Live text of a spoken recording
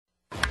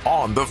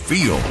on the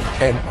field,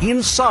 and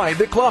inside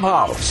the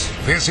clubhouse.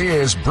 This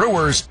is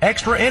Brewers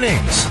Extra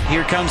Innings.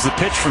 Here comes the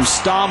pitch from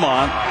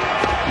Staumont.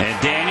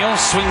 And Daniel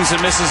swings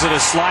and misses at a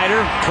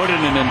slider, put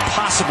in an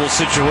impossible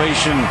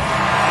situation.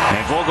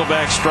 And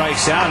Vogelbach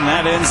strikes out, and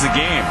that ends the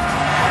game.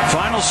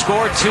 Final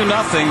score 2-0.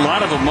 A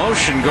lot of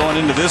emotion going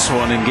into this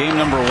one in game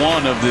number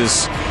 1 of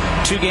this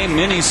 2-game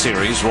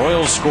mini-series.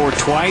 Royals scored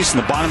twice in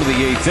the bottom of the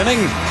 8th inning.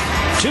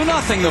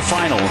 2-0 the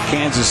final.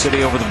 Kansas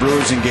City over the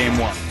Brewers in game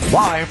 1.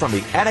 Live from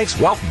the Innings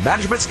Wealth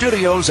Management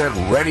Studios at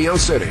Radio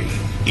City,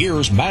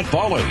 here's Matt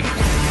Pauley.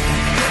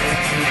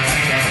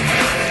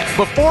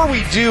 Before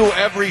we do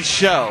every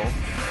show,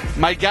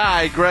 my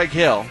guy, Greg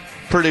Hill,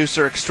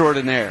 producer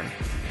extraordinaire,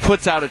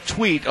 puts out a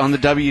tweet on the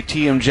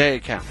WTMJ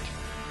account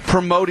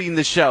promoting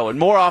the show. And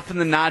more often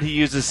than not, he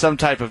uses some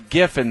type of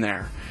GIF in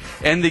there.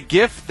 And the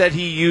GIF that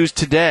he used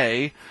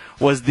today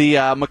was the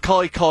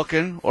Macaulay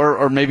Culkin,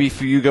 or maybe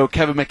for you go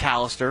Kevin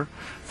McAllister,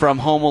 from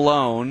Home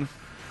Alone,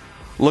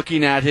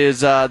 looking at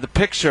his the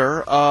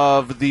picture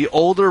of the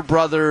older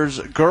brother's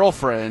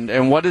girlfriend.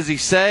 And what does he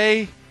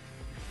say?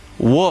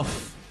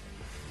 Woof.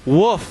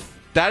 Woof.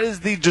 That is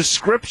the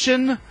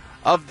description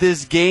of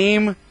this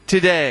game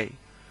today.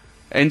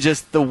 And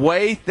just the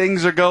way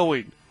things are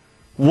going.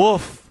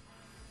 Woof.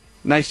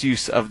 Nice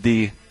use of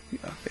the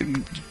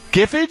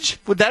gifage?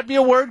 Would that be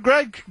a word,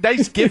 Greg?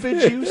 Nice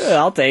gifage use?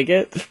 I'll take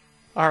it.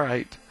 All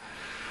right.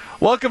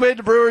 Welcome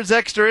into Brewers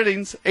Extra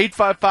Innings.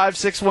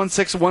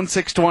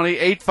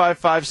 855-616-1620.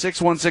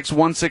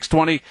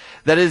 855-616-1620.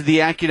 That is the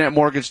AccuNet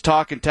Mortgage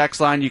Talk and Text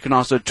line. You can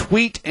also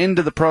tweet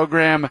into the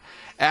program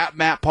at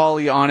Matt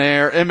Pauley on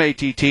air,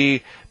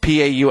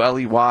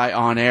 MattPauley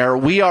on air.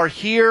 We are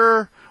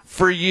here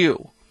for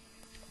you.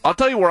 I'll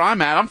tell you where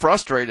I'm at. I'm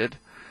frustrated.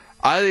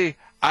 I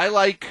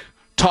like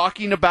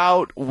talking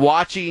about,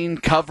 watching,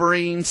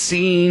 covering,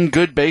 seeing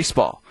good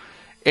baseball.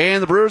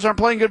 And the Brewers aren't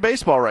playing good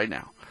baseball right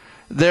now.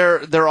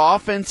 Their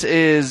offense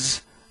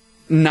is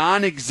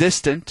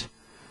non-existent.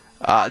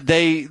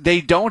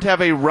 They don't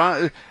have a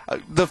run.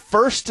 The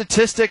first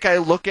statistic I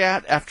look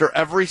at after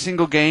every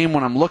single game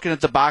when I'm looking at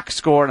the box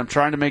score and I'm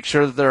trying to make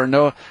sure that there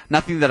are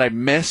nothing that I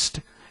missed.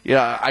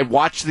 I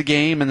watch the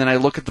game and then I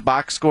look at the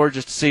box score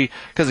just to see,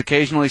 because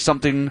occasionally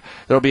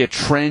there'll be a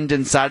trend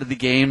inside of the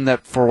game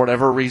that for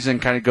whatever reason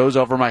kind of goes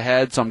over my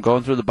head. So I'm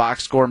going through the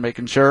box score and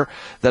making sure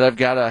that I've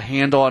got a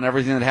handle on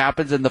everything that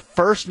happens. And the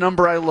first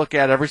number I look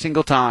at every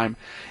single time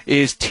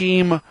is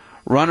team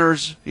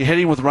runners,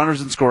 hitting with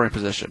runners in scoring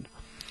position.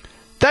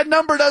 That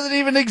number doesn't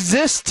even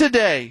exist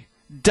today.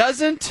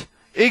 Doesn't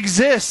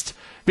exist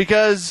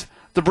because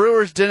the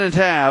Brewers didn't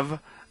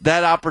have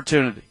that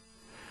opportunity.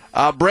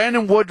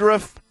 Brandon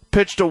Woodruff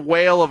pitched a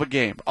whale of a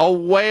game.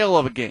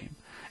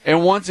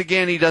 And once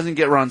again, he doesn't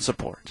get run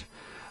support.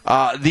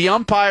 The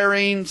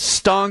umpiring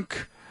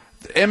stunk.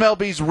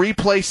 MLB's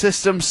replay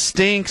system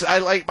stinks.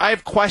 I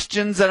have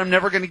questions that I'm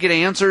never going to get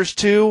answers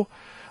to.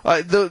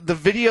 The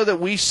video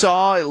that we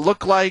saw, it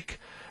looked like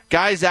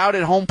guys out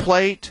at home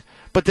plate.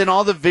 But then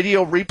all the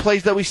video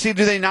replays that we see,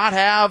 do they not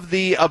have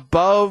the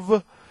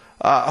above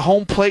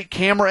home plate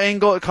camera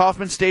angle at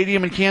Kauffman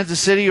Stadium in Kansas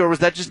City, or was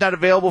that just not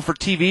available for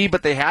TV,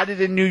 but they had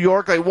it in New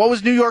York? Like, what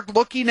was New York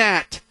looking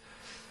at?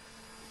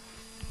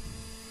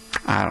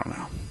 I don't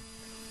know.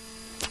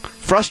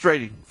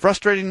 Frustrating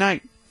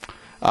night.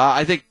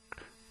 I think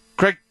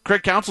Craig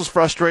Counsell's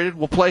frustrated.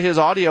 We'll play his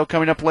audio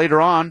coming up later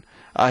on.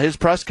 His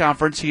press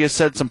conference, he has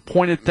said some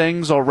pointed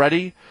things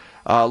already.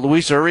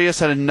 Luis Urias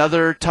had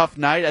another tough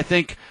night. I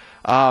think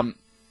I'll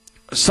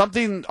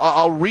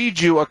read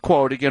you a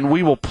quote. Again,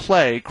 we will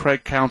play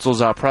Craig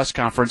Counsell's press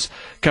conference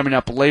coming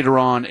up later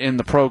on in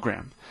the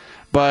program.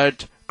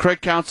 But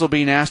Craig Counsell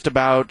being asked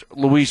about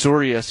Luis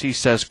Urias, he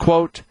says,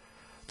 quote,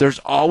 "There's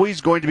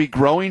always going to be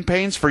growing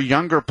pains for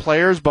younger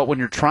players, but when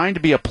you're trying to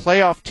be a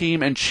playoff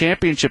team and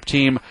championship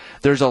team,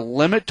 there's a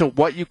limit to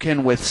what you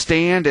can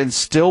withstand and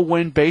still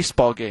win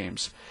baseball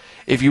games.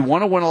 If you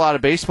want to win a lot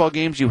of baseball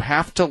games, you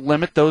have to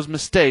limit those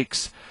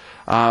mistakes,"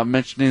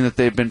 mentioning that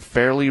they've been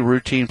fairly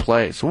routine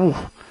plays. Ooh,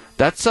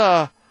 that's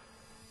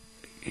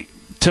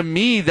to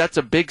me, that's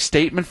a big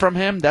statement from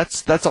him.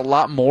 That's a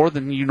lot more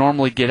than you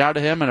normally get out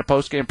of him in a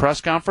post-game press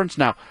conference.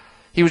 Now,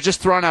 he was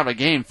just thrown out of a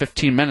game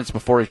 15 minutes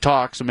before he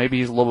talked, so maybe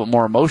he's a little bit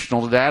more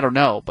emotional to that. I don't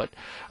know, but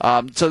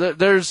so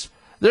there's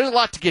a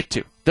lot to get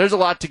to. There's a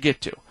lot to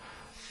get to.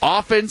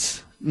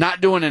 Offense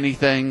not doing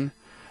anything.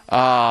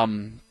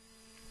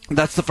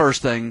 That's the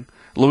first thing.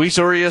 Luis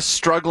Urias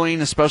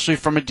struggling, especially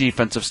from a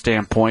defensive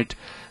standpoint.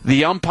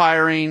 The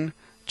umpiring,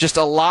 just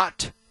a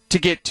lot to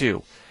get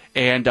to.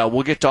 And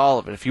we'll get to all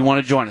of it. If you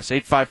want to join us,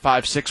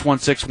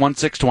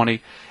 855-616-1620,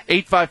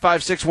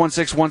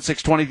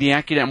 855-616-1620, the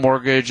AccuNet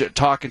Mortgage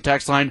Talk and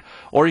Text line,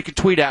 or you can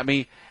tweet at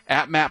me,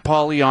 at Matt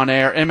Pauley on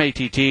air,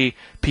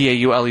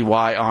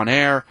 MattPauley on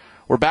air.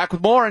 We're back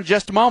with more in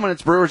just a moment.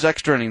 It's Brewers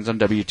Extra Innings on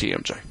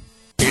WTMJ.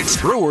 It's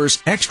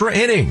Brewers Extra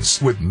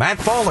Innings with Matt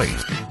Pauley.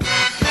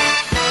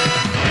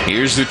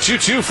 Here's the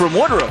 2-2 from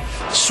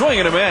Woodruff. Swing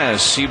and a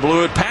miss. He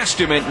blew it past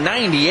him at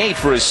 98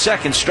 for his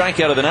second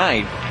strikeout of the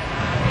night.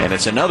 And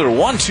it's another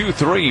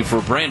 1-2-3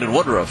 for Brandon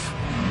Woodruff.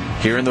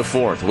 here in the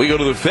fourth. We go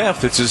to the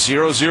fifth. It's a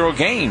 0-0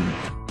 game.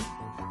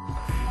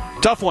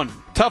 Tough one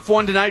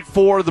tonight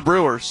for the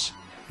Brewers.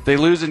 They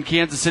lose in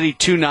Kansas City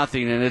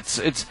 2-0, and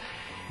it's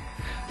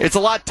a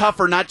lot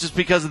tougher, not just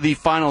because of the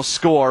final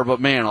score, but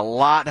man, a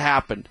lot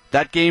happened.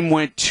 That game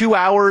went 2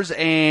 hours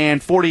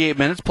and 48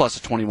 minutes plus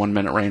a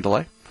 21-minute rain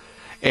delay.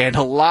 And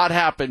a lot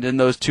happened in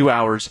those 2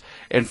 hours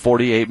and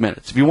 48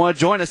 minutes. If you want to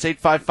join us,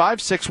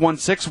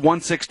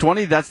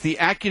 855-616-1620. That's the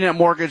AccuNet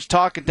Mortgage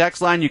Talk and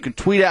Text line. You can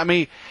tweet at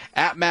me,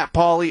 at Matt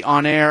Pauley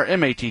on air,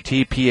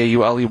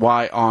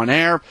 MattPauley on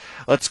air.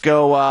 Let's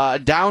go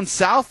down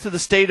south to the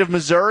state of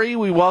Missouri.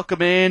 We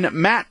welcome in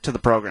Matt to the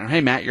program.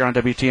 Hey, Matt, you're on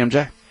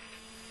WTMJ.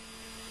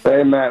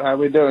 Hey, Matt. How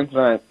we doing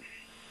tonight?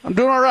 I'm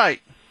doing all right.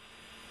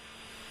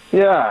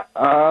 Yeah,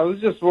 I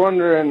was just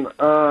wondering,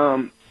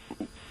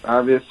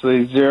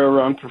 obviously,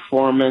 0-run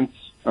performance.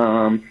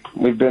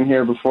 We've been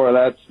here before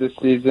that this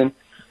season.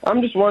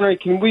 I'm just wondering,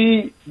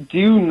 do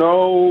you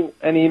know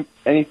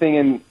anything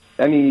in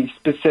any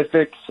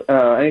specifics,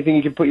 anything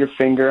you can put your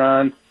finger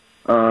on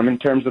in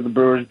terms of the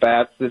Brewers'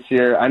 bats this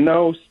year? I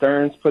know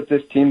Stearns put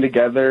this team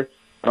together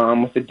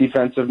with a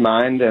defensive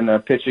mind and a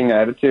pitching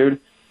attitude,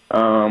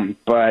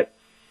 but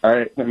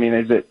I mean,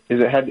 is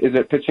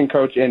it pitching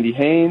coach Andy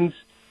Haynes?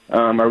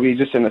 Are we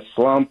just in a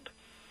slump?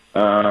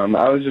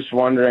 I was just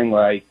wondering,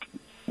 like,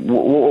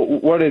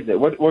 what is it?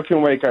 What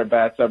can wake our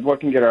bats up?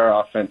 What can get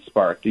our offense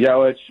sparked?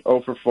 Yelich,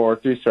 0 for 4,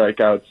 3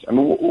 strikeouts. I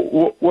mean,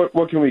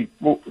 what's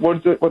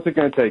it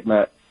going to take,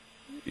 Matt?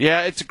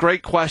 Yeah, it's a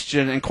great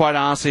question, and quite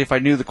honestly, if I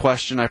knew the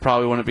question, I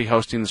probably wouldn't be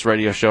hosting this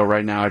radio show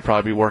right now. I'd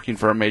probably be working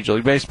for a Major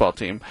League Baseball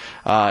team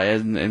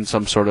in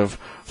some sort of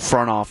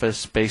front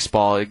office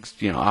baseball,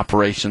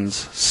 operations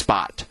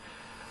spot.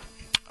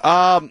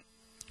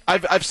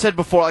 I've said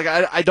before, like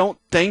I don't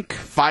think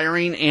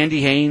firing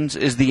Andy Haynes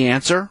is the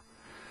answer.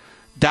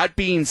 That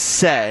being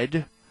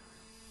said,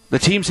 the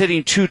team's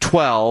hitting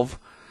 .212.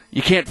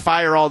 You can't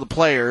fire all the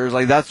players.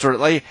 Like that's sort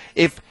of like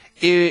if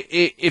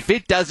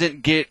it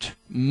doesn't get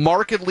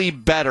markedly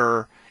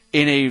better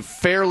in a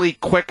fairly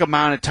quick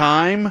amount of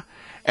time,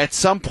 at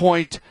some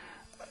point,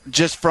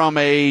 just from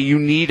a you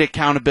need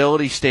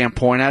accountability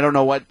standpoint, I don't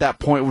know what that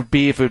point would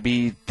be, if it would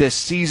be this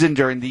season,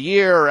 during the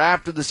year, or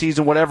after the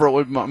season, whatever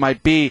it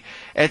might be.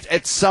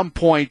 At some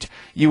point,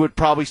 you would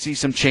probably see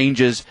some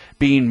changes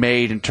being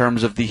made in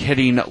terms of the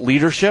hitting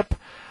leadership.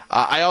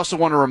 I also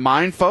want to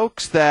remind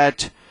folks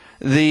that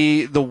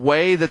the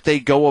way that they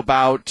go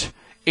about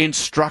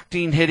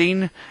instructing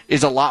hitting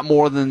is a lot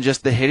more than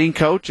just the hitting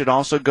coach. It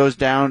also goes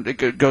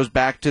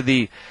back to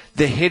the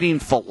hitting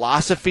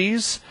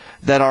philosophies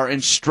that are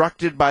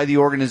instructed by the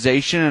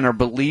organization and are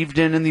believed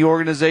in the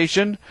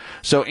organization.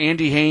 So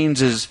Andy Haynes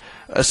is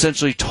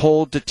essentially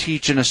told to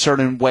teach in a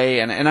certain way,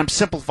 and I'm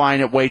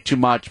simplifying it way too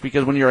much,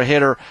 because when you're a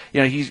hitter,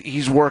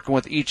 he's working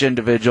with each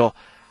individual.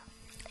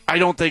 I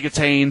don't think it's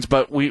Haynes,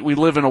 but we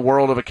live in a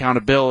world of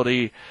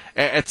accountability.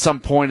 At some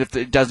point, if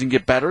it doesn't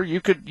get better,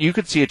 you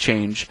could see a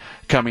change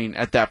coming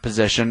at that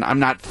position. I'm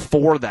not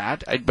for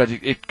that, but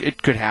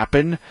it could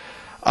happen.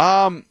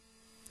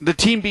 The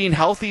team being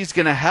healthy is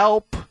going to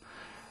help.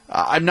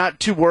 I'm not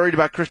too worried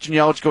about Christian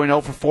Yelich going 0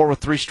 for 4 with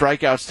 3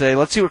 strikeouts today.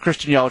 Let's see what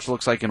Christian Yelich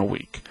looks like in a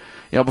week.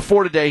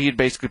 Before today, he had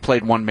basically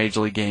played one Major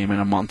League game in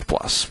a month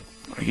plus.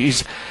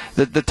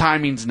 The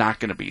timing's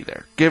not going to be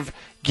there. Give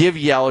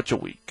Yelich a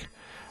week.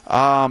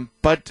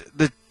 But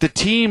the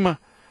team,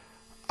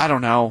 I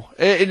don't know.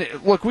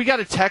 Look, we got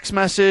a text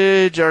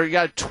message, or you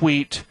got a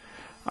tweet.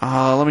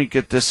 Let me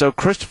get this. So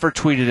Christopher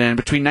tweeted in,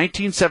 between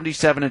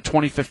 1977 and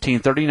 2015,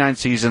 39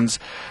 seasons,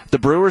 the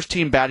Brewers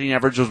team batting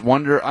average was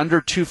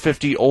under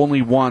 250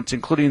 only once,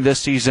 including this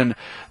season.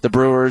 The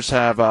Brewers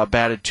have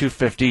batted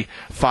 250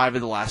 5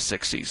 of the last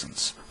 6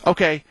 seasons.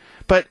 Okay,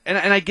 but and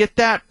I get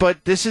that,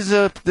 but this is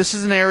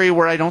an area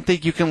where I don't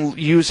think you can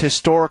use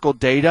historical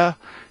data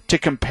to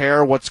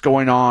compare what's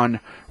going on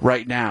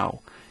right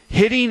now.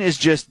 Hitting is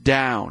just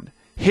down.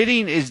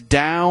 Hitting is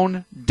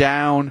down.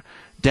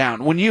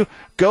 When you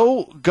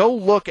go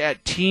look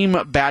at team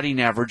batting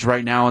average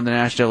right now in the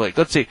National League,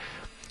 let's see.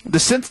 The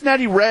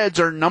Cincinnati Reds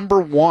are number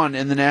 1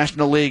 in the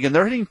National League, and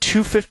they're hitting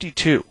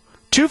 252.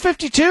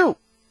 252.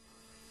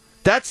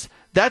 That's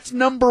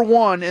number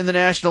 1 in the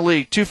National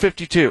League,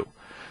 252.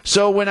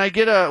 So when I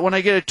get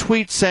a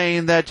tweet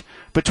saying that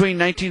between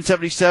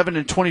 1977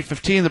 and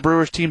 2015, the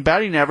Brewers team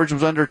batting average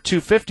was under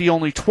 250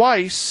 only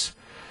twice,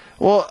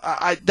 well,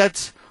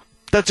 that's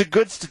a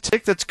good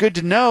statistic. That's good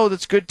to know.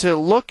 That's good to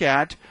look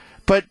at.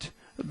 But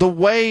the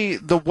way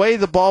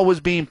the ball was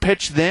being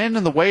pitched then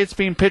and the way it's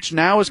being pitched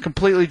now is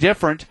completely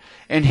different.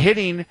 And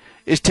hitting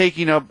is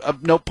taking a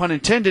no pun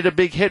intended, a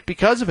big hit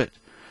because of it.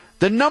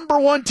 The number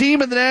 1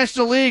 team in the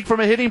National League from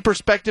a hitting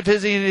perspective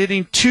is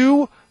hitting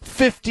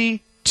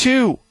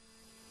 252.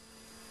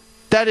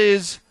 That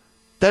is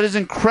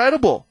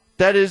incredible.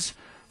 That is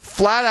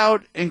flat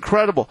out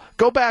incredible.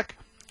 Go back.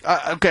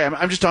 Okay,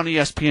 I'm just on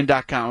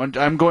ESPN.com.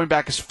 I'm going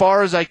back as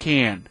far as I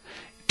can.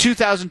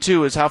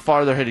 2002 is how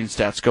far their hitting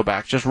stats go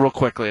back, just real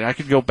quickly. And I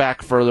could go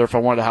back further if I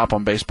wanted to hop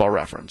on Baseball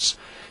Reference.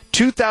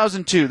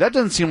 2002. That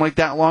doesn't seem like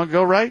that long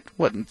ago, right?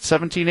 What,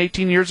 17,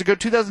 18 years ago?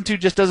 2002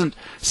 just doesn't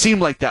seem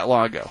like that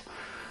long ago.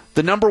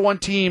 The number one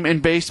team in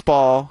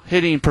baseball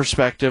hitting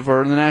perspective,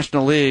 or in the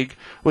National League,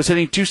 was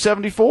hitting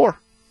 274.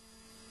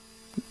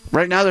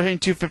 Right now they're hitting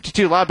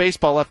 252. A lot of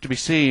baseball left to be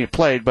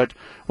played, but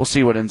we'll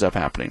see what ends up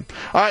happening.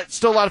 All right,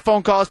 still a lot of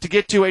phone calls to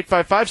get to,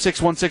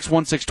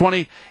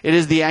 855-616-1620. It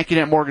is the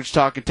AccuNet Mortgage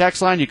Talk and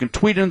Text line. You can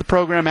tweet into the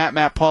program at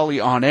Matt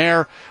Pauley on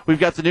air. We've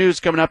got the news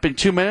coming up in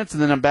 2 minutes,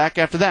 and then I'm back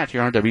after that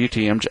here on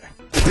WTMJ.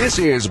 This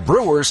is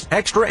Brewers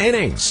Extra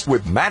Innings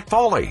with Matt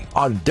Pauley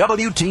on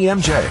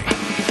WTMJ.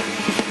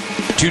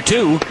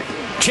 2-2.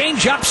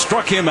 Changeup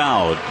struck him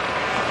out.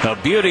 The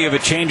beauty of a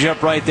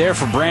changeup right there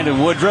for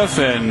Brandon Woodruff,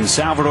 and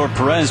Salvador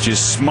Perez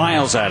just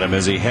smiles at him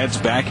as he heads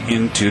back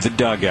into the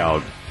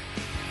dugout.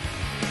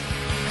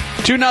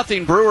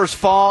 2-0 Brewers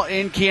fall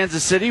in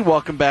Kansas City.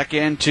 Welcome back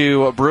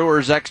into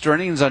Brewers Extra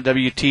Innings on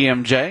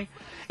WTMJ.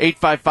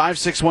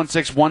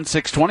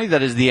 855-616-1620.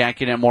 That is the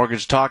AccuNet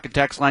Mortgage Talk and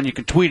Text line. You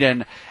can tweet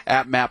in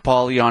at Matt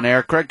Pauley on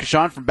air. Craig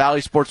Kashan from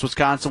Valley Sports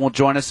Wisconsin will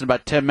join us in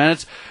about 10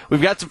 minutes.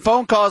 We've got some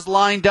phone calls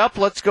lined up.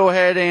 Let's go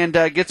ahead and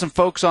get some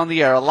folks on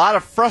the air. A lot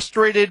of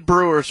frustrated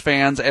Brewers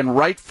fans, and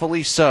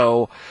rightfully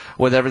so,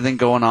 with everything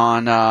going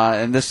on.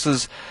 And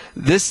this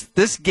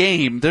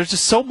game, there's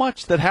just so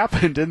much that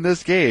happened in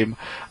this game.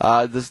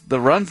 The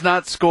runs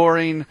not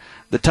scoring,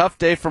 the tough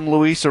day from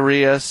Luis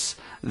Urias,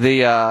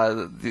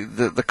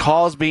 the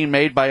calls being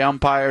made by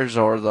umpires,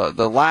 or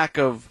the lack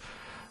of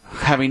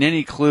having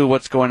any clue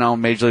what's going on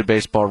with Major League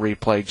Baseball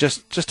replay.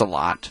 Just a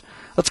lot.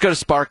 Let's go to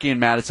Sparky in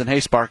Madison. Hey,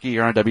 Sparky,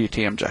 you're on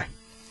WTMJ.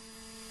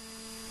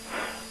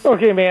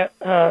 Okay, Matt.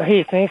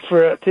 Hey, thanks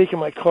for taking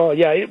my call.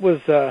 Yeah, it was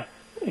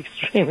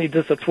extremely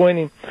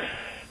disappointing.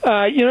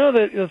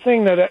 The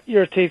thing that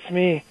irritates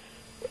me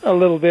a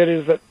little bit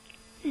is that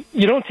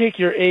you don't take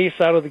your ace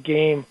out of the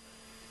game.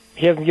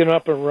 He hasn't given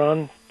up a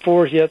run,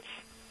 4 hits.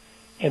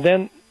 And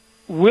then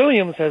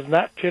Williams has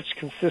not pitched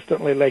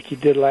consistently like he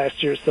did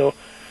last year. So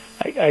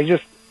I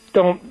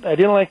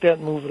didn't like that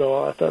move at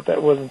all. I thought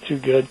that wasn't too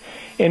good.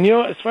 And,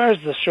 as far as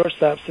the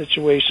shortstop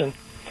situation,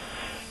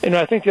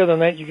 I think the other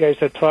night you guys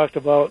had talked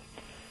about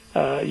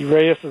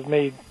Urias has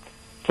made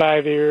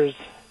 5 errors.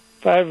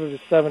 5 of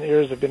his 7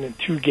 errors have been in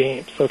 2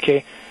 games,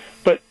 okay?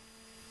 But,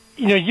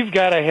 you've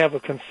got to have a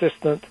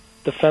consistent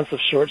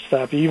defensive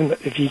shortstop, even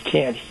if he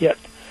can't hit.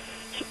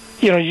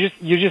 You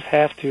just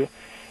have to.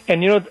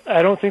 And,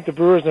 I don't think the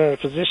Brewers are in a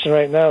position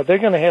right now. They're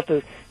going to have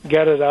to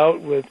gut it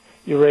out with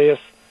Urias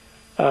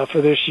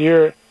for this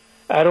year.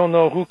 I don't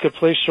know who could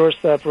play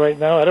shortstop right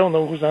now. I don't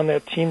know who's on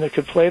that team that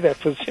could play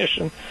that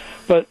position.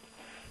 But,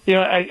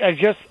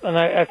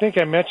 I think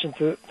I mentioned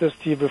this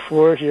to you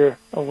before here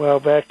a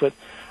while back, but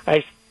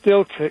I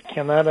still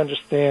cannot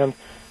understand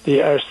the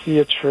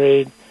Arcia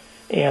trade.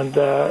 And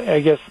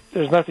I guess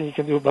there's nothing you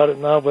can do about it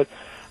now. But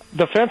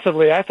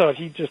defensively, I thought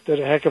he just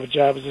did a heck of a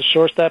job as a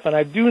shortstop. And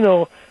I do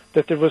know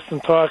that there was some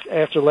talk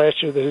after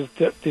last year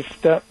that his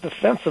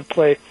defensive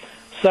play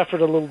suffered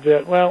a little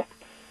bit. Well,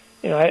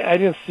 I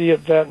didn't see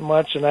it that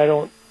much, and I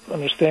don't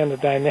understand the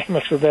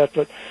dynamics of that.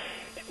 But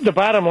the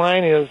bottom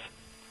line is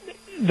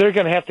they're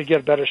going to have to get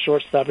a better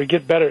shortstop or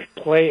get better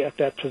play at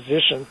that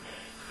position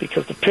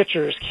because the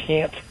pitchers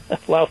can't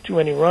allow too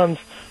many runs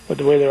with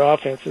the way their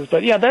offense is.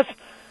 But, yeah, that's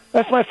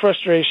my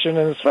frustration.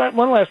 And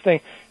one last thing,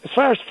 as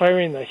far as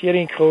firing the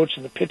hitting coach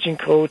and the pitching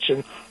coach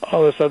and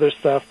all this other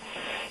stuff,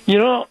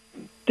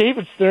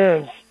 David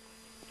Stearns,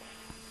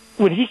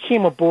 when he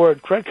came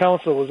aboard, Craig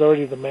Counsell was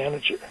already the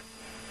manager.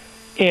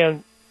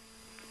 And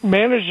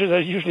managers are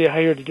usually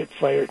hired to get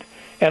fired.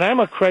 And I'm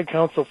a Craig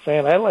Counsell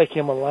fan. I like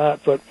him a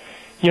lot. But,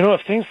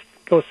 if things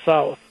go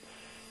south,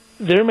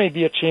 there may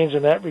be a change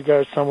in that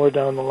regard somewhere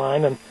down the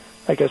line. And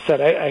like I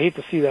said, I hate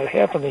to see that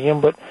happen to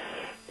him. But,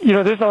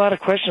 there's a lot of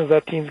questions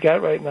that team's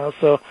got right now.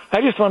 So I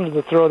just wanted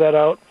to throw that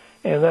out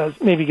and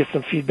maybe get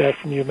some feedback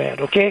from you,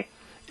 Matt, okay?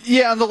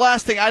 Yeah, and the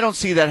last thing, I don't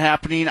see that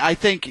happening. I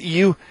think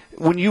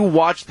when you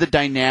watch the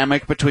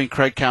dynamic between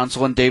Craig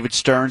Counsell and David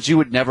Stearns, you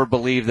would never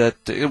believe that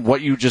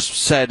what you just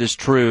said is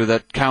true,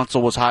 that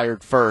Counsell was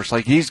hired first.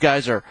 Like, these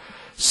guys are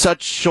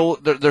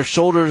they're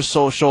shoulder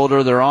to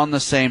shoulder. They're on the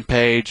same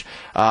page.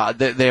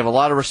 They have a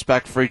lot of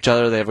respect for each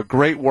other. They have a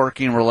great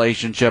working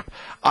relationship.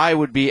 I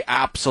would be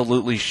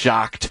absolutely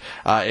shocked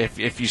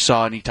if you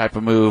saw any type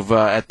of move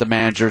at the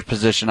manager's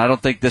position. I don't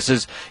think this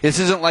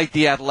isn't like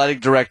the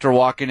athletic director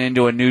walking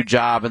into a new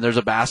job and there's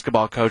a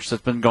basketball coach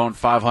that's been going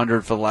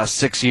 500 for the last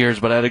 6 years,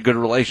 but had a good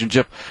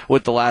relationship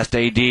with the last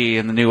AD,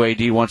 and the new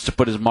AD wants to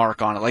put his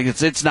mark on it. Like,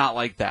 it's not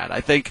like that.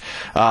 I think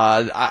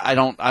I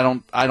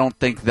don't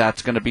think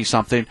that's going to be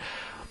something.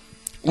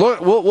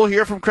 Look, we'll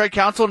hear from Craig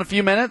Counsell in a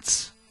few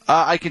minutes.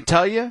 I can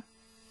tell you,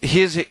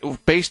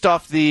 based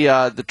off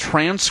the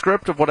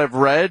transcript of what I've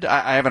read,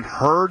 I haven't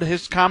heard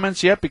his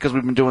comments yet because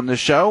we've been doing this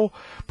show,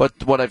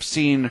 but what I've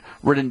seen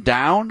written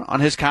down on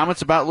his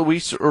comments about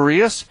Luis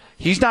Urias,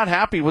 he's not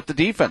happy with the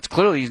defense.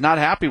 Clearly, he's not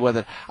happy with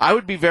it. I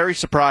would be very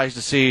surprised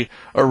to see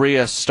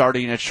Urias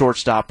starting at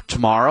shortstop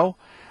tomorrow.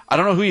 I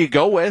don't know who you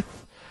go with.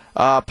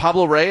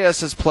 Pablo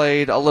Reyes has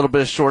played a little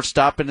bit of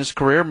shortstop in his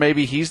career.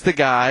 Maybe he's the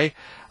guy.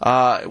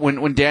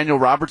 When Daniel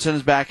Robertson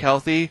is back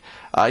healthy,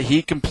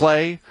 he can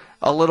play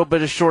a little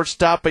bit of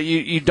shortstop, but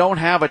you don't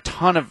have a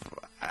ton of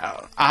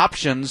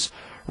options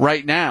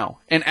right now.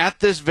 And at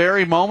this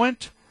very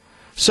moment,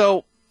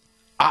 so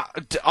I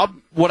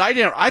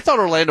thought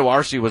Orlando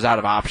Arcia was out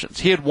of options.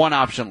 He had one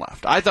option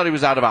left. I thought he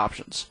was out of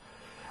options.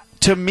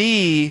 To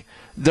me,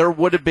 there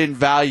would have been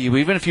value,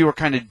 even if you were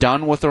kind of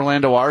done with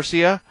Orlando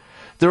Arcia,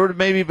 there would have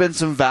maybe been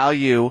some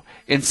value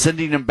in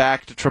sending him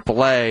back to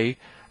AAA,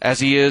 as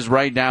he is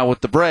right now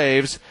with the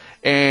Braves,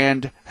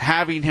 and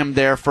having him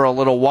there for a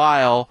little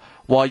while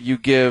you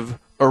give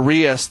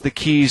Arias the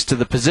keys to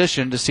the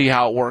position to see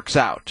how it works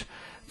out.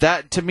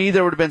 That, to me,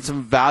 there would have been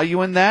some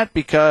value in that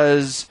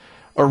because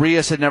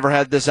Arias had never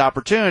had this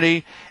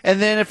opportunity.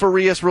 And then if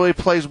Arias really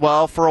plays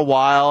well for a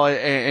while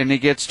and he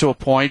gets to a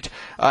point,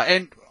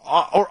 and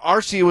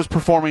Arcia was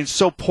performing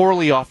so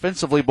poorly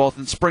offensively both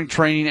in spring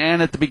training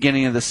and at the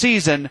beginning of the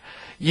season,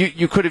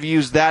 you could have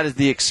used that as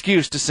the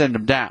excuse to send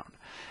him down.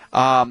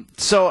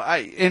 So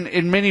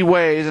in many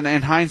ways,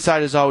 and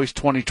hindsight is always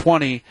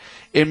 20/20,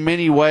 in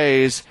many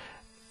ways,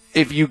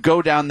 if you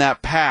go down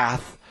that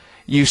path,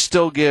 you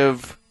still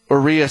give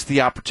Arias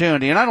the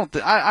opportunity. And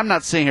I'm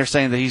not sitting here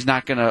saying that he's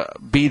not going to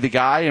be the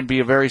guy and be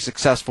a very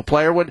successful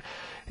player.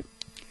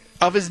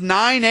 Of his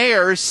 9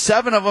 errors,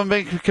 7 of them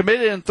have been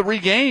committed in 3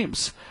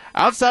 games.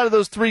 Outside of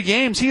those 3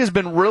 games, he has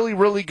been really,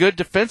 really good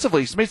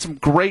defensively. He's made some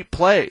great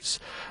plays.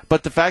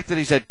 But the fact that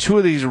he's had 2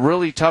 of these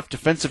really tough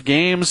defensive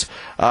games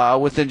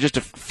within just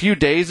a few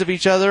days of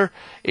each other,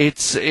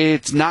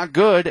 it's not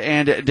good,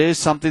 and it is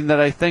something that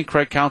I think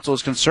Craig Counsell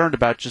is concerned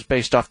about just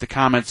based off the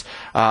comments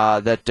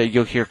that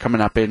you'll hear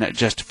coming up in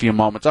just a few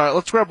moments. All right,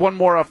 let's grab one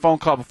more phone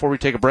call before we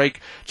take a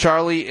break.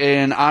 Charlie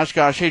in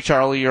Oshkosh. Hey,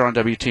 Charlie, you're on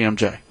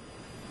WTMJ.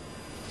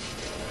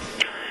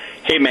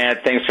 Hey,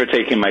 Matt, thanks for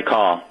taking my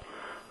call.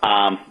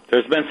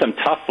 There's been some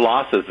tough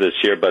losses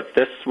this year, but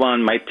this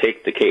one might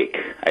take the cake,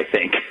 I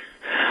think.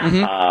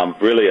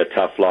 Mm-hmm. Really a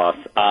tough loss.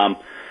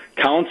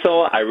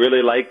 Counsell, I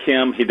really like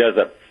him. He does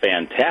a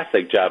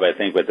fantastic job, I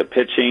think, with the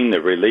pitching, the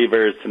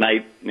relievers.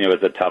 Tonight, it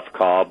was a tough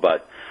call,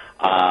 but,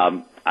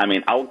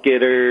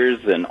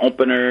 outgetters and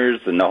openers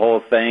and the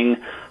whole thing.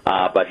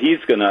 But he's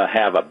going to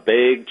have a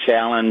big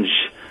challenge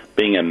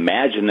being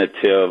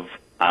imaginative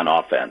on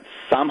offense.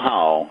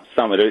 Somehow,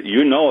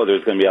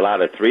 there's going to be a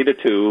lot of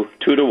 3-2,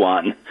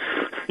 2-1,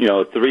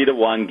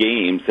 3-1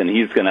 games, and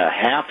he's going to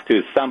have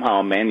to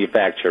somehow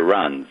manufacture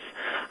runs.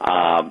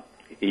 Lineups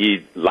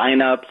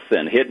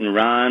and hit and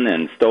run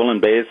and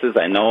stolen bases.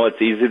 I know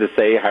it's easy to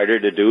say, harder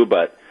to do,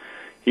 but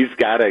he's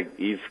got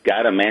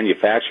to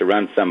manufacture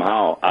runs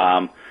somehow.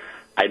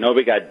 I know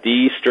we got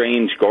D.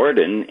 Strange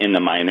Gordon in the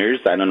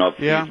minors. I don't know if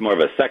he's more of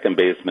a second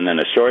baseman than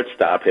a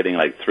shortstop, hitting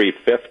like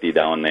 350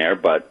 down there,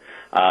 but.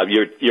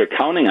 You're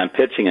counting on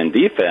pitching and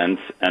defense,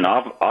 and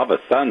all of a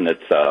sudden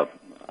it's a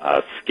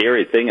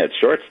scary thing at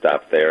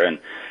shortstop there. And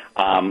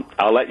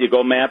I'll let you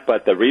go, Matt,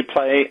 but the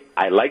replay,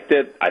 I liked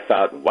it. I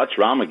thought, what's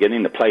wrong with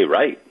getting the play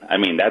right? I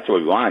mean, that's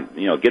what we want,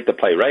 get the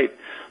play right.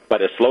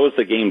 But it slows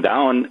the game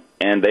down,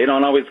 and they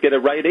don't always get it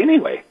right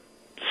anyway.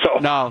 So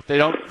no, they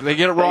don't. They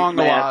get it wrong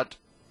a lot.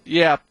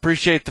 Yeah,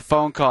 appreciate the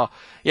phone call.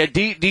 Yeah,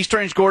 D.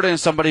 Strange Gordon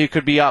is somebody who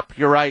could be up.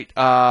 You're right.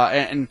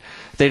 And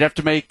they'd have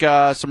to make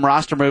some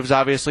roster moves,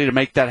 obviously, to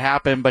make that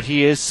happen. But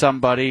he is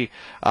somebody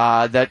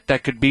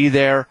that could be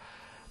there.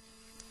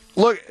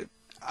 Look,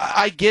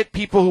 I get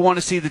people who want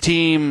to see the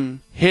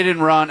team hit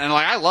and run, and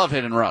I love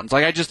hit and runs.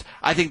 I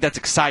think that's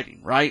exciting,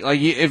 right?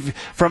 If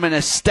from an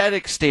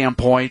aesthetic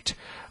standpoint,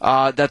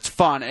 that's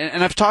fun.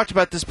 And I've talked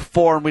about this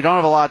before, and we don't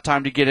have a lot of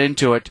time to get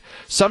into it.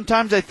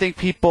 Sometimes I think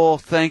people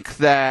think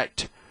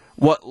that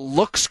what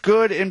looks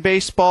good in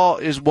baseball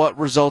is what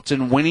results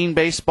in winning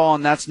baseball,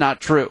 and that's not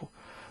true.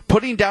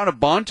 Putting down a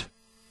bunt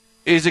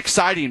is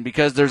exciting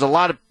because there's a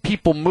lot of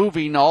people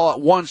moving all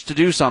at once to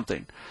do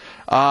something.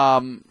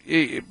 A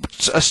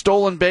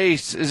stolen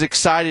base is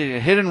exciting. A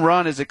hit and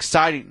run is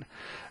exciting.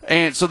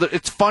 And so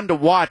it's fun to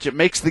watch. It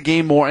makes the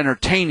game more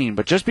entertaining.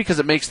 But just because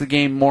it makes the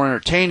game more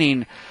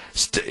entertaining,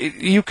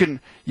 you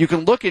can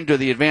look into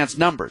the advanced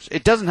numbers.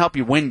 It doesn't help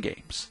you win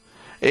games.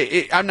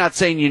 I'm not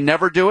saying you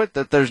never do it,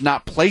 that there's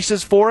not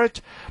places for it,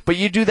 but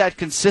you do that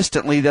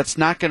consistently, that's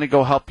not going to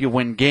go help you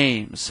win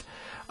games.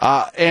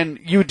 And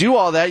you do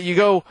all that, you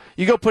go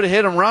put a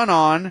hit and run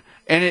on,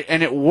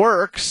 and it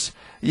works.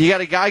 You got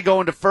a guy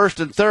going to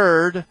first and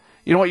third.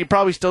 You know what? You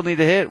probably still need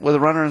to hit with a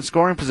runner in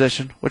scoring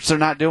position, which they're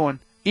not doing.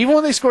 Even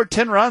when they scored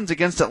 10 runs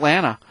against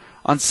Atlanta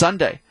on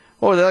Sunday.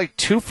 What, they're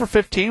 2 for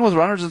 15 with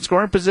runners in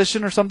scoring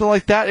position or something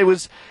like that? It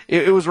was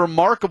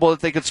remarkable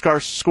that they could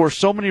score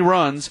so many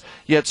runs,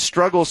 yet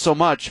struggle so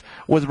much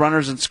with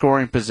runners in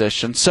scoring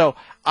position. So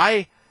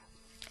I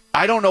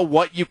don't know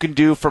what you can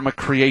do from a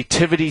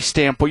creativity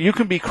standpoint. You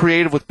can be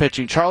creative with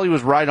pitching. Charlie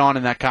was right on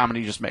in that comment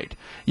he just made.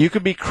 You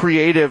can be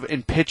creative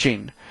in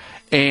pitching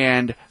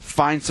and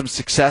find some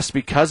success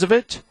because of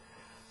it.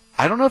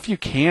 I don't know if you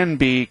can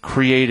be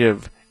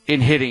creative in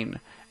hitting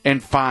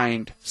and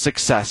find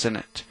success in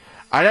it.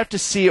 I'd have to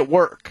see it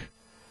work.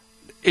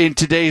 in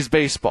today's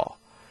baseball,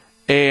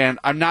 and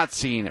I'm not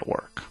seeing it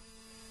work.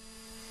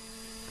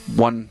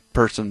 One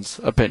person's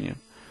opinion.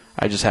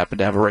 I just happen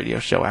to have a radio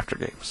show after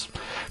games.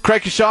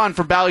 Craig Kashan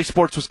from Bally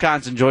Sports,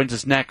 Wisconsin joins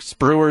us next.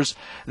 Brewers,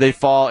 they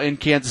fall in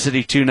Kansas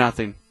City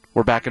 2-0.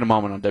 We're back in a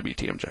moment on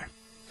WTMJ.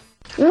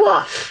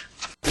 Woof.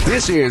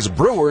 This is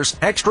Brewers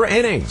Extra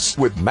Innings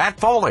with Matt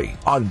Pauley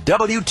on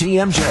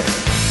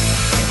WTMJ.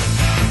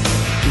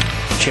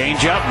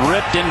 Change up,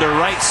 ripped into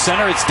right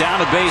center. It's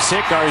down a base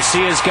hit.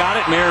 Garcia's got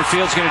it.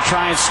 Merrifield's going to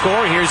try and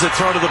score. Here's the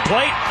throw to the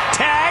plate.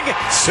 Tag,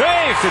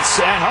 safe. It's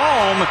at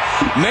home.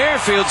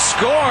 Merrifield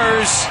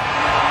scores.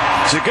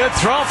 It's a good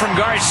throw from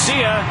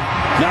Garcia.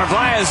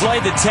 Narvaez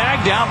laid the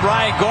tag down.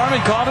 Bryant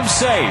Gorman called him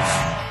safe.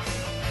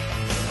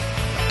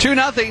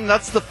 2-0,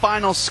 that's the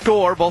final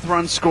score. Both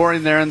runs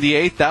scoring there in the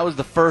 8th. That was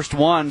the first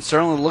one.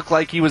 Certainly looked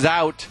like he was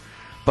out,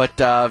 but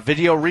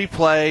video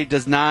replay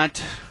does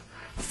not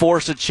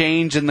force a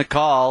change in the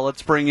call.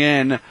 Let's bring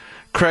in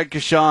Craig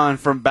Kashan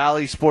from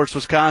Bally Sports,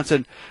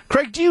 Wisconsin.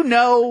 Craig, do you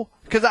know,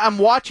 because I'm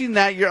watching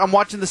that, I'm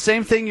watching the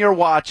same thing you're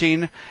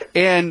watching,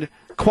 and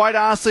quite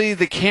honestly,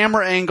 the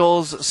camera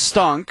angles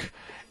stunk,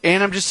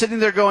 and I'm just sitting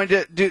there going,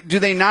 do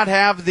they not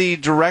have the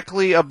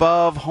directly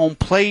above home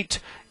plate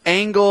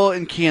angle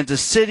in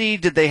Kansas City?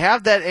 Did they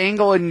have that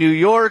angle in New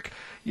York?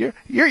 You're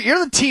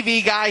the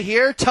TV guy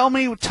here. Tell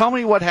me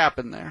what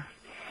happened there.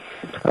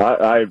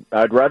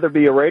 I'd rather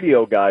be a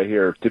radio guy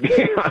here, to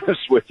be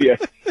honest with you.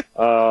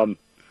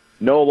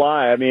 No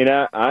lie. I mean,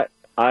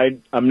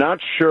 I'm not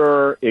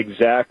sure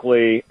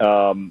exactly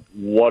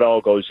what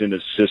all goes into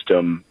the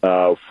system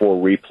for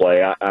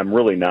replay. I'm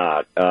really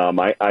not.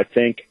 I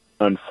think,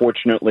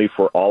 unfortunately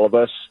for all of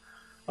us,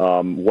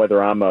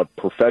 whether I'm a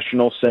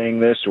professional saying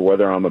this or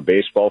whether I'm a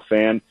baseball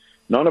fan,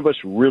 none of us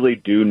really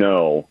do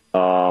know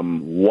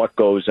what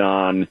goes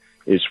on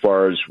as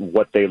far as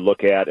what they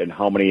look at and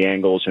how many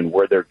angles and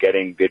where they're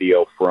getting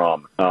video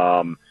from.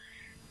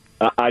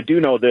 I do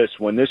know this.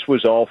 When this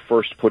was all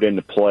first put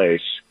into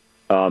place,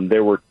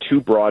 there were two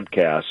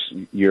broadcasts.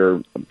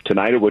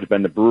 Tonight it would have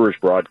been the Brewers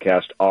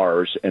broadcast,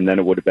 ours, and then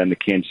it would have been the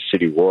Kansas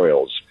City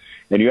Royals.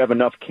 And you have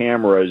enough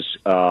cameras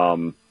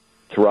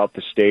throughout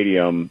the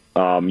stadium,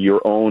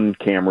 your own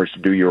cameras to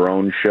do your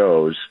own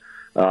shows,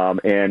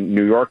 and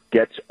New York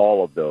gets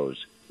all of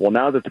those. Well,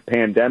 now that the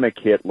pandemic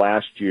hit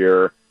last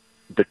year,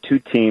 the two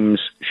teams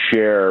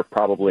share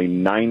probably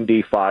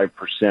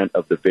 95%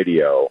 of the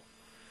video,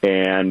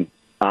 and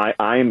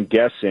I am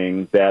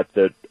guessing that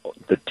the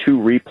two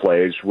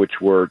replays,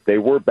 which were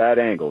bad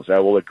angles, I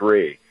will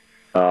agree,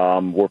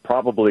 were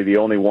probably the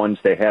only ones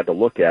they had to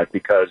look at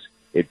because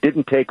it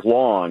didn't take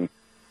long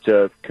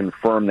to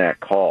confirm that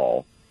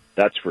call.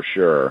 That's for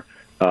sure.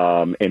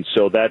 And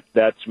so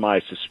that's my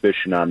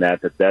suspicion on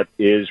that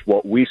is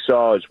what we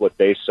saw is what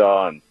they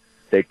saw, and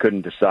they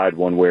couldn't decide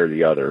one way or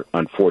the other,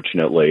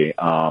 unfortunately.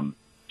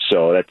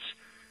 So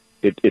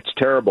it's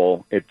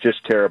terrible. It's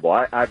just terrible.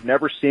 I've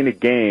never seen a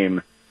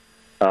game,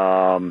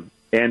 and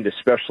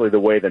especially the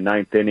way the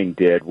ninth inning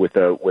did with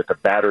a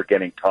batter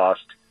getting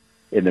tossed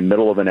in the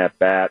middle of an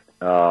at-bat,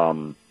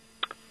 when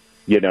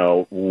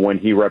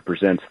he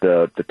represents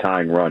the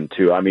tying run,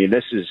 too. I mean,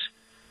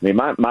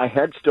 my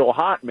head's still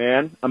hot,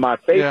 man. My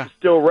face is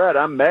still red.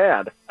 I'm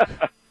mad.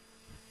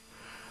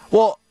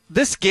 Well,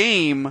 this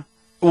game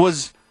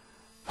was,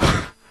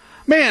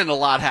 man, a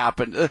lot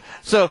happened.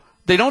 So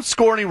they don't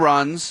score any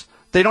runs.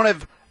 They don't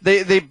have.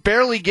 They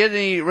barely get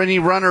any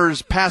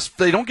runners past.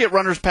 They don't get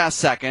runners past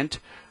second.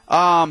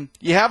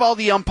 You have all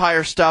the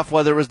umpire stuff,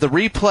 whether it was the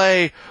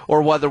replay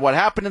or whether what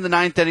happened in the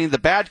ninth inning, the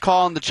bad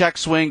call in the check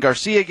swing,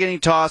 Garcia getting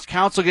tossed,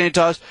 Counsell getting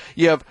tossed.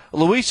 You have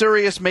Luis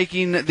Urias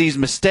making these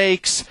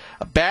mistakes,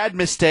 bad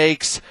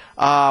mistakes,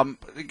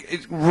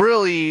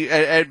 really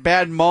at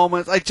bad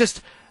moments.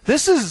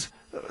 There's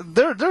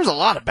a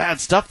lot of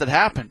bad stuff that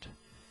happened.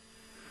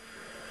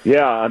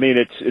 Yeah, I mean,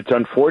 it's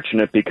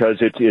unfortunate because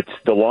it's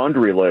the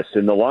laundry list,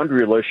 and the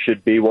laundry list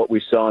should be what we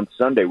saw on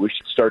Sunday. We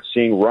should start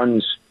seeing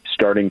runs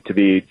starting to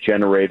be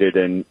generated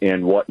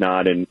and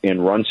whatnot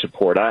and run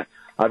support.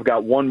 I've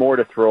got one more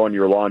to throw on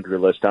your laundry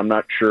list. I'm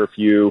not sure if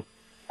you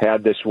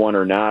had this one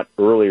or not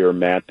earlier,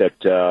 Matt,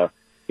 that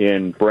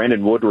in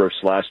Brandon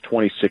Woodruff's last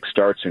 26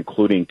 starts,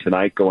 including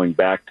tonight going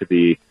back to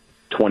the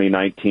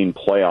 2019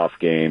 playoff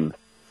game,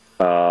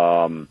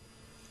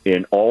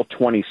 in all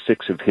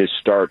 26 of his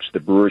starts, the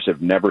Brewers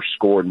have never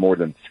scored more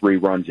than 3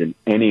 runs in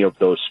any of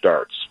those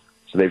starts.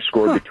 So they've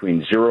scored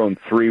between 0 and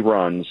 3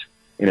 runs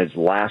in his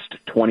last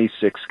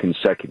 26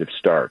 consecutive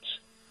starts.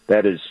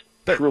 That is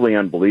truly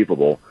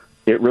unbelievable.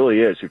 It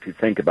really is, if you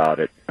think about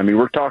it. I mean,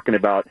 we're talking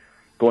about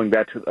going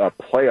back to a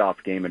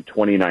playoff game in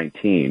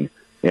 2019,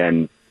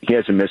 and he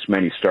hasn't missed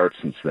many starts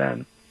since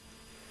then.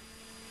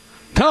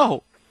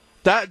 No,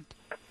 that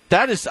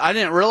is. I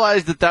didn't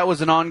realize that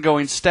was an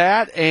ongoing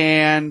stat,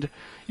 and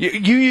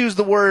you used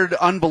the word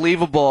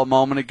unbelievable a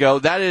moment ago.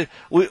 That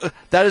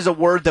is a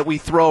word that we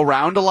throw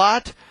around a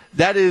lot.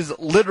 That is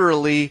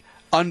literally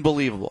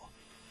unbelievable.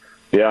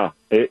 Yeah,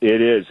 it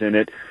is,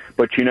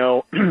 but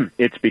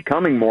it's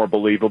becoming more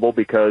believable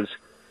because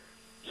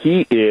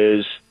he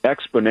is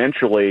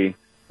exponentially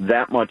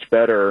that much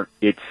better,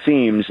 it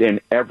seems, in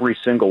every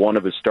single one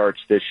of his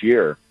starts this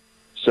year.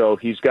 So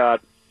he's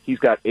got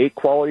 8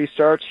 quality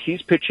starts.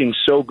 He's pitching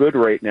so good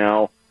right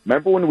now.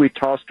 Remember when we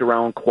tossed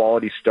around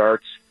quality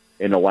starts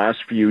in the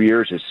last few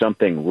years as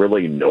something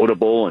really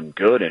notable and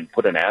good and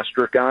put an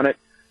asterisk on it?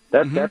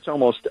 That's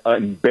almost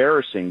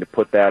embarrassing to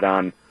put that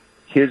on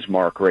his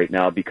mark right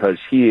now because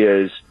he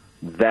is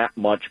that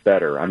much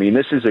better. I mean,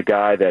 this is a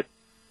guy that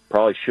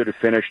probably should have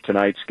finished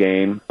tonight's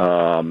game.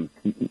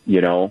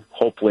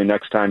 Hopefully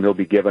next time he'll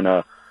be given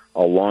a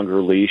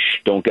longer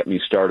leash. Don't get me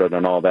started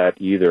on all that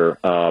either.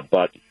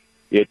 But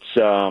it's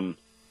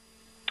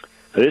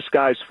this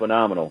guy's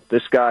phenomenal.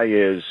 This guy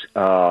is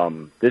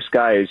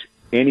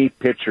any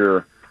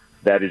pitcher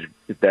that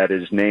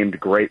is named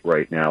great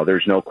right now.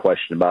 There's no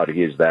question about it.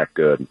 He is that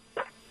good.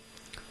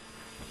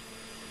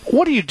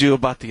 What do you do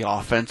about the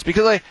offense?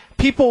 Because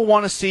people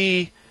want to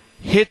see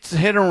hit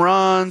and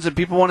runs, and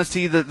people want to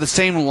see the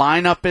same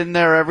lineup in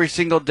there every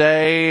single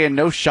day, and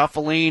no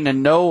shuffling,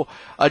 and no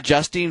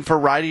adjusting for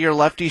righty or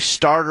lefty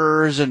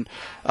starters, and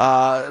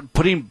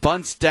putting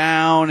bunts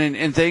down,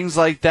 and things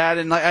like that.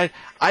 And I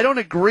don't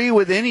agree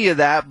with any of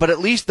that, but at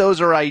least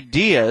those are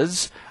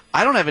ideas.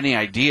 I don't have any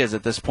ideas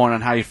at this point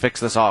on how you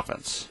fix this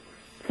offense.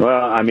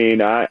 Well, I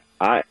mean, I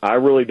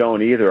really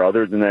don't either,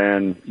 other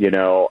than,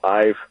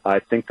 I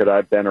think that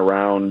I've been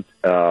around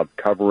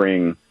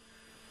covering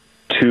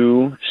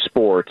 2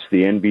 sports,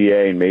 the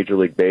NBA and Major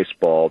League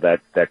Baseball,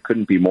 that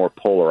couldn't be more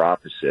polar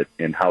opposite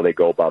in how they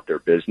go about their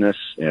business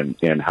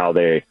and how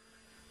they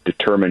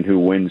determine who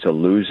wins or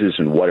loses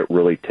and what it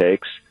really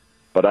takes.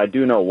 But I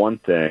do know one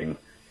thing.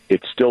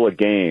 It's still a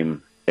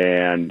game,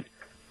 and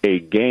a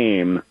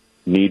game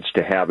needs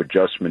to have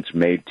adjustments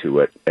made to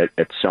it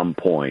at some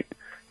point.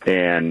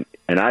 And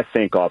I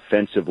think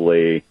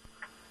offensively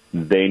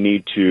they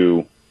need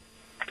to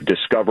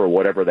discover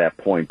whatever that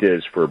point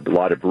is. For a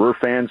lot of Brewer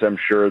fans, I'm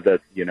sure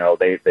that,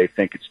 they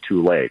think it's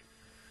too late.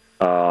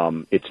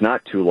 It's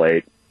not too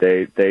late.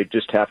 They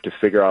just have to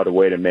figure out a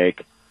way to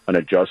make an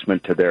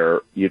adjustment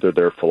to either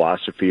their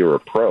philosophy or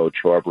approach,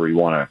 however you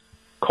want to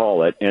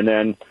call it. And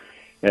then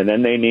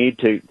they need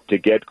to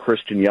get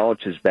Christian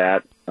Yelich's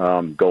bat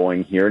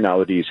going here now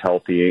that he's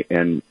healthy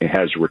and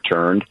has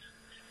returned.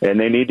 And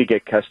they need to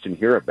get Keston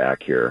Hiura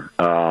back here.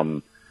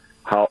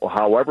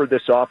 However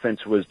this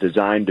offense was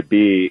designed to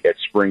be at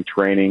spring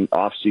training,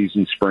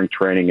 off-season spring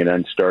training, and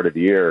then start of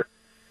the year,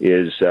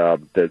 is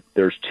that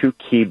there's 2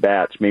 key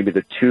bats, maybe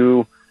the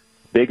 2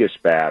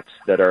 biggest bats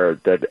that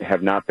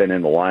have not been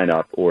in the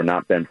lineup or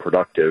not been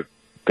productive,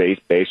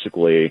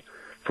 basically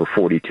for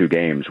 42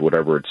 games,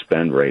 whatever it's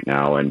been right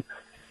now. And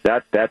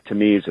that to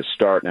me is a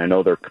start, and I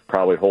know they're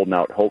probably holding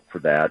out hope for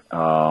that,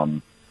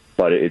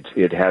 but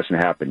it hasn't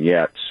happened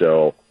yet.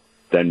 So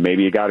then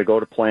maybe you got to go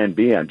to Plan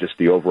B on just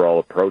the overall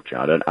approach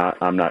on it.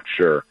 I'm not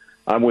sure.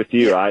 I'm with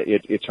you.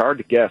 It's hard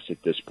to guess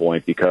at this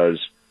point because,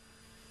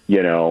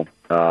 I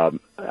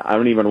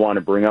don't even want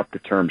to bring up the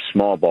term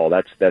small ball.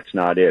 That's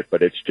not it.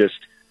 But it's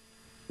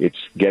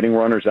getting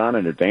runners on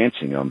and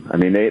advancing them. I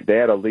mean, they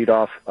had a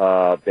leadoff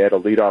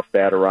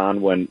batter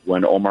on when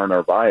Omar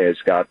Narvaez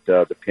got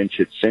the pinch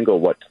hit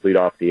single to lead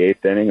off the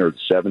 8th inning or the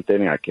 7th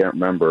inning. I can't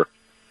remember.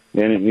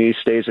 And he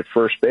stays at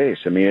first base.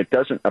 I mean, it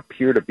doesn't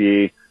appear to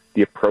be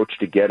the approach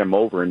to get him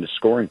over into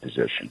scoring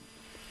position.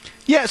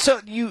 Yeah,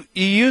 so you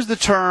use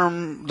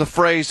the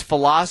phrase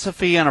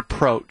philosophy and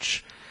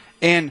approach.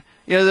 And,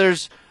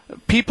 there's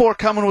people are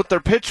coming with their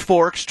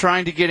pitchforks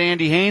trying to get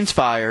Andy Haynes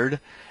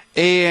fired.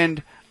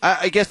 And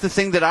I guess the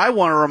thing that I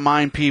want to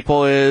remind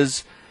people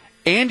is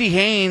Andy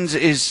Haynes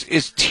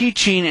is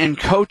teaching and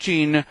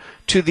coaching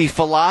to the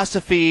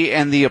philosophy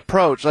and the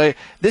approach.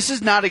 This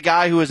is not a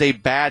guy who is a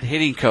bad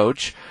hitting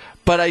coach.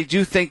 But I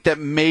do think that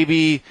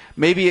maybe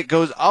it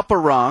goes up a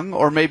rung,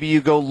 or maybe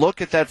you go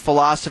look at that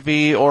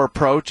philosophy or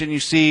approach and you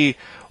see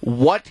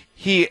what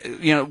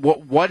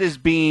what is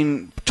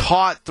being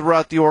taught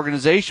throughout the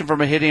organization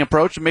from a hitting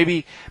approach, and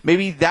maybe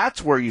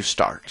that's where you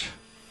start.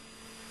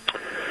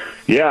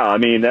 Yeah, I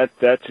mean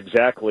that's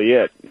exactly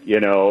it.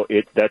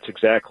 That's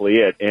exactly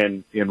it.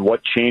 And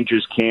what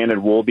changes can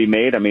and will be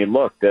made. I mean,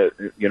 look,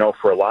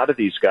 for a lot of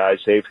these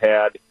guys, they've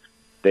had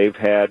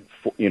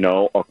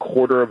a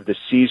quarter of the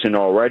season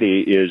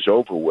already is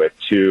over with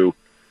to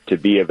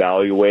be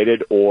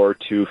evaluated or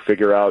to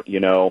figure out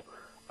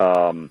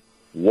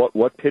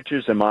what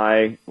pitches am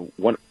I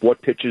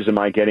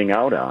getting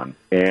out on.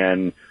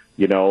 And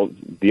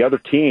the other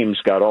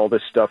team's got all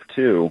this stuff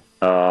too,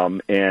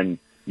 and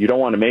you don't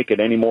want to make it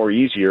any more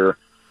easier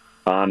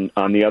on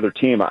the other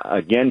team.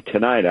 Again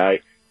tonight, I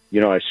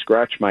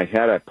scratched my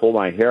head, I pulled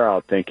my hair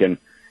out thinking,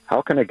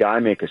 how can a guy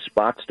make a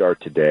spot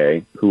start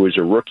today who was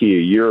a rookie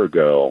a year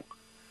ago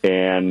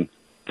and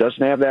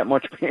doesn't have that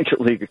much Major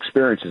League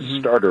experience as a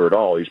starter at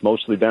all? He's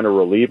mostly been a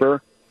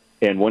reliever,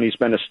 and when he's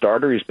been a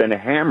starter, he's been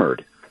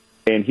hammered.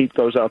 And he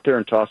goes out there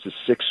and tosses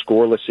 6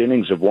 scoreless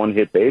innings of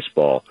one-hit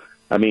baseball.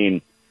 I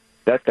mean,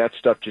 that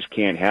stuff just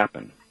can't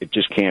happen. It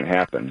just can't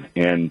happen.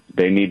 And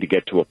they need to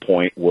get to a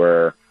point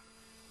where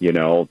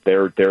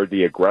they're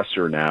the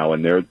aggressor now,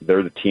 and they're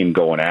the team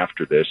going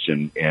after this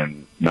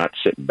and not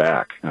sitting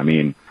back. I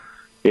mean,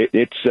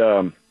 it's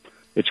going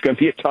to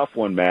be a tough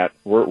one, Matt.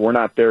 We're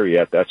not there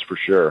yet, that's for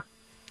sure.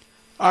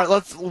 All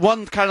right,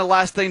 one kind of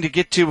last thing to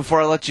get to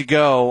before I let you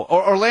go.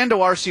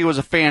 Orlando Arcia was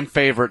a fan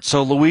favorite,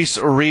 so Luis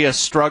Urias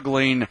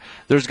struggling.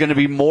 There's going to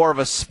be more of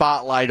a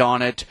spotlight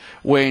on it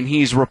when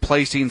he's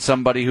replacing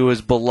somebody who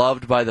is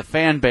beloved by the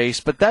fan base.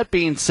 But that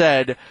being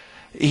said,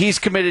 he's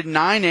committed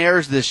 9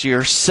 errors this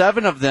year.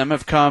 7 of them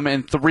have come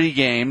in 3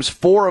 games.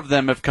 4 of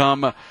them have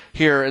come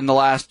here in the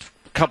last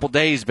couple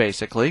days,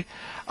 basically.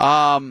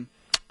 And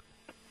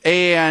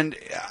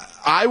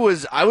I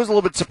was a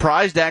little bit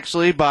surprised,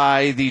 actually,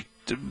 by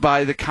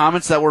the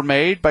comments that were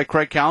made by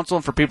Craig Counsell.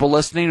 And for people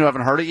listening who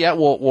haven't heard it yet,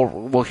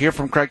 we'll hear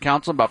from Craig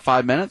Counsell in about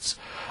 5 minutes.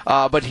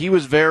 But he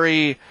was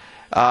very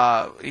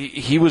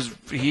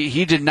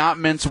he did not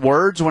mince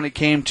words when it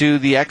came to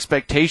the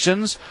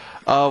expectations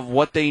of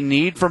what they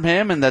need from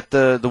him, and that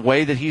the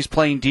way that he's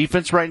playing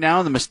defense right now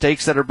and the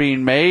mistakes that are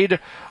being made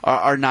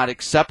are not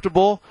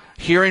acceptable.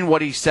 Hearing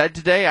what he said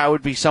today, I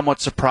would be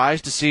somewhat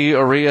surprised to see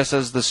Urias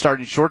as the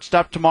starting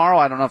shortstop tomorrow.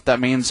 I don't know if that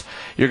means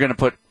you're going to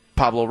put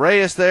Pablo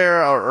Reyes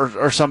there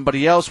or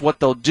somebody else. What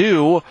they'll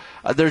do,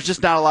 there's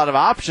just not a lot of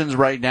options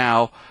right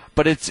now.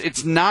 But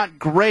it's not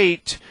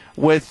great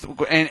with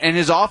and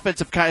his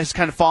offense has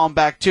kind of fallen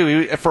back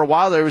too. For a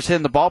while there, he was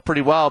hitting the ball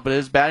pretty well, but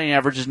his batting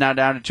average is now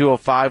down to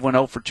 205. Went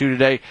 0 for 2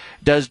 today.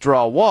 Does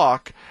draw a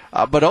walk,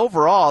 but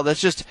overall,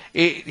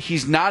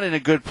 he's not in a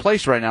good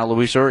place right now,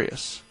 Luis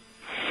Urias.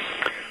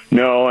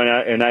 No,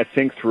 and I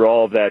think through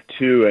all of that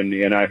too,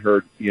 and I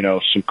heard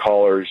some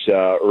callers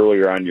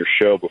earlier on your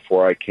show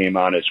before I came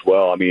on as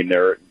well. I mean,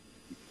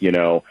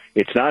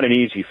 it's not an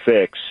easy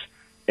fix,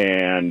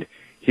 and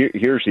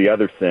here's the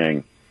other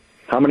thing: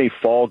 how many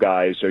fall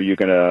guys are you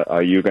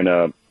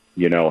gonna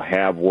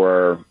have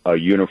wear a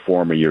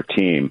uniform of your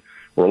team?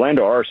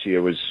 Orlando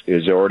Arcia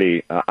is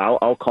already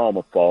I'll call him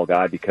a fall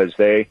guy because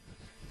they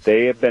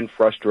have been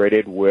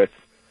frustrated with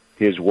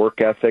his work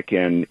ethic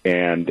and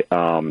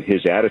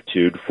his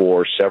attitude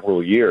for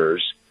several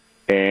years,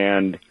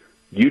 and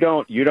you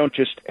don't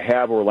just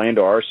have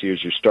Orlando Arcia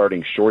as your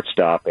starting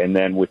shortstop, and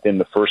then within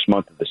the first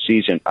month of the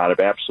season, out of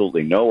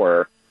absolutely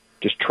nowhere,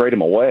 just trade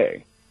him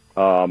away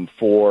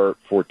for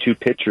 2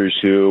 pitchers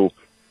who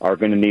are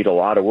going to need a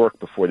lot of work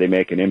before they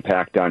make an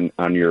impact on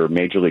your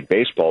Major League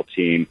Baseball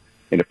team,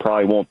 and it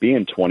probably won't be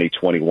in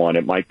 2021.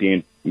 It might be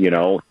in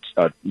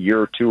a year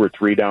or 2 or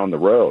 3 down the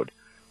road.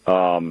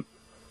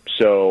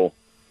 So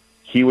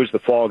he was the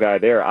fall guy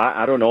there.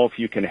 I don't know if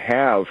you can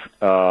have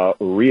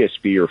Urias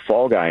be your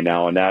fall guy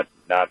now and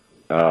not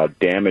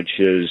damage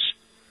his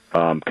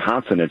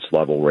confidence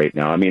level right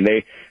now. I mean,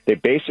 they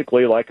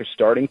basically, like a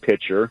starting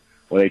pitcher,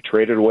 when they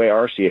traded away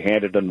Arcia,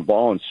 handed him the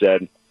ball and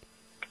said,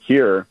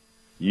 here,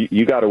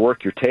 you got to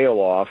work your tail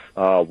off.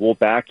 We'll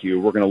back you.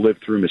 We're going to live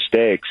through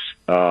mistakes.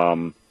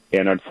 And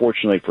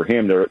unfortunately for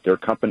him, they're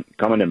coming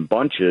in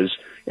bunches.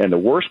 And the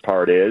worst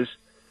part is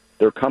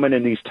they're coming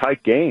in these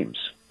tight games.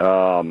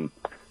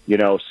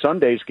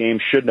 Sunday's game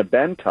shouldn't have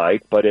been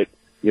tight, but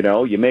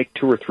you make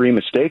 2 or 3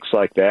 mistakes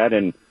like that,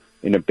 and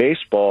in a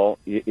baseball,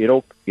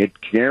 it's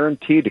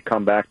guaranteed to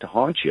come back to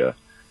haunt you.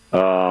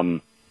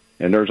 And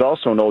there's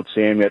also an old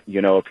saying that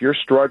if you're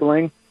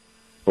struggling,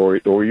 or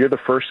you're the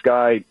first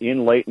guy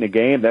in late in the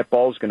game, that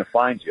ball is going to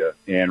find you.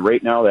 And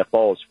right now, that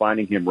ball is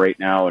finding him right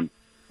now,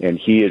 and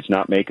he is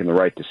not making the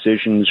right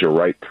decisions or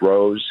right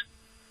throws.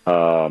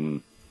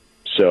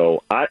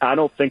 So I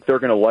don't think they're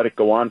going to let it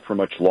go on for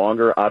much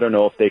longer. I don't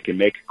know if they can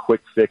make a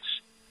quick fix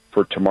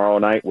for tomorrow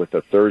night with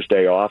a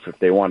Thursday off if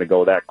they want to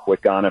go that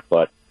quick on it.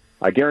 But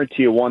I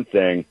guarantee you one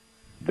thing,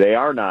 they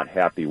are not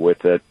happy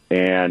with it.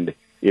 And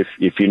if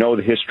you know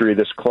the history of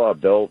this club,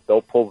 they'll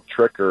pull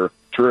the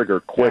trigger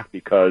quick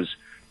because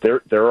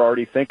they're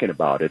already thinking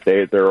about it.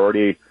 They're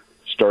already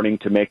starting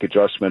to make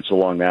adjustments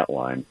along that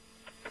line.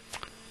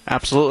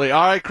 Absolutely.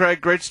 All right,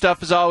 Craig, great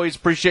stuff as always.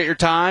 Appreciate your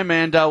time,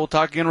 and we'll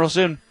talk again real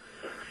soon.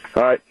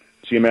 All right.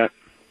 See you, Matt.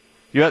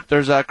 Yep,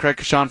 there's Craig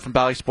Kashan from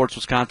Valley Sports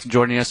Wisconsin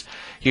joining us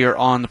here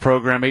on the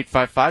program,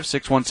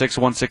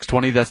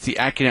 855-616-1620. That's the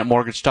AccuNet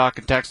Mortgage Talk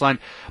and Text line.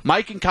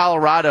 Mike in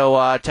Colorado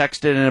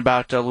texted in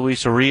about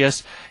Luis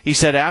Urias. He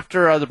said,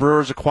 after the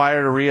Brewers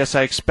acquired Urias,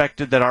 I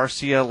expected that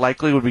Arcia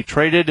likely would be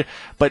traded,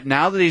 but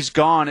now that he's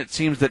gone, it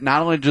seems that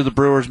not only do the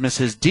Brewers miss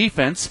his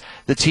defense,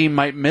 the team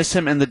might miss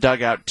him in the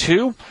dugout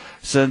too.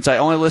 Since I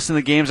only listen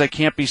to the games, I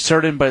can't be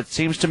certain, but it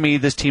seems to me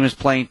this team is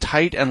playing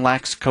tight and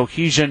lacks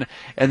cohesion,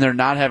 and they're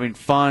not having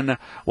fun,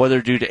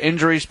 whether due to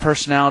injuries,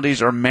 personalities,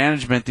 or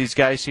management. These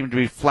guys seem to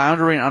be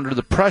floundering under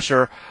the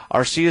pressure.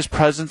 Arcia's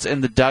presence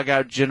in the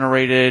dugout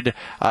generated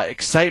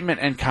excitement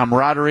and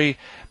camaraderie.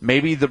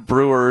 Maybe the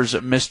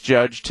Brewers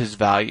misjudged his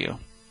value.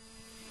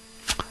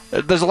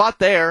 There's a lot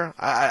there.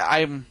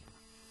 I'm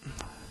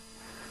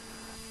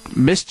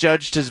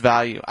misjudged his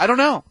value. I don't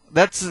know.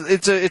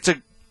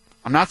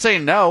 I'm not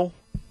saying no.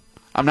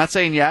 I'm not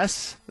saying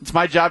yes. It's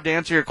my job to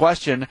answer your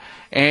question,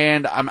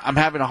 and I'm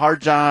having a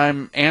hard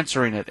time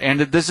answering it.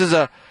 And this is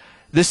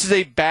this is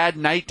a bad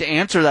night to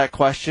answer that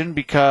question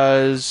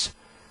because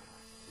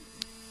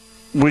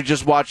we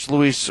just watched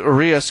Luis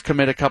Urias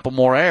commit a couple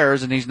more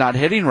errors, and he's not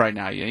hitting right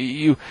now.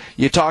 You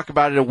talk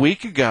about it a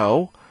week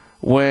ago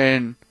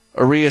when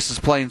Urias is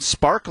playing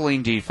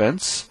sparkling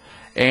defense,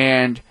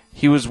 and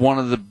he was one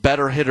of the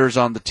better hitters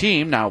on the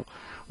team. Now,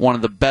 one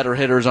of the better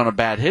hitters on a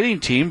bad hitting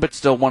team, but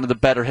still one of the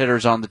better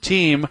hitters on the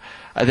team.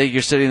 I think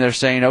you're sitting there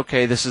saying,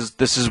 okay, this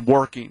is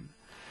working.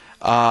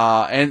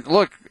 And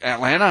look,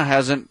 Atlanta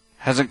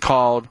hasn't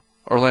called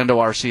Orlando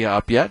Arcia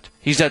up yet.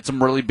 He's had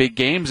some really big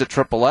games at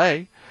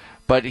AAA,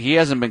 but he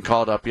hasn't been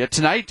called up yet.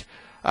 Tonight,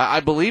 I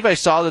believe I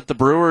saw that the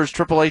Brewers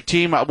AAA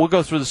team, we'll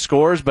go through the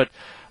scores, but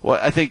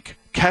I think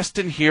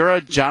Keston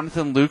Hiura,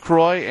 Jonathan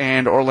Lucroy,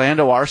 and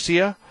Orlando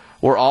Arcia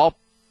were all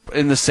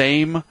in the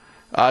same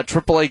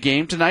AAA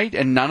game tonight,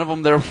 and none of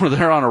them were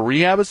there on a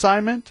rehab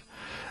assignment.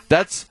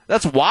 That's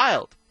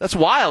wild. That's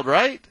wild,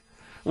 right?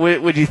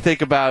 When you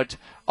think about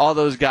all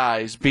those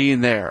guys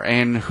being there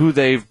and who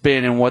they've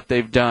been and what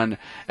they've done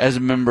as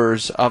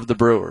members of the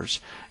Brewers.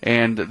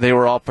 And they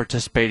were all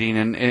participating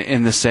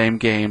in the same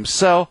game.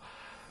 So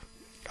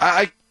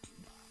I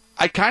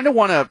kind of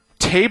want to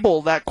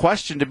table that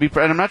question and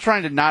I'm not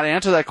trying to not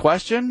answer that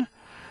question,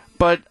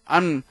 but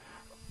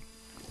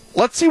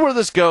let's see where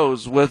this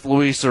goes with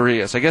Luis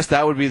Urias. I guess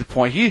that would be the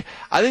point.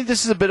 I think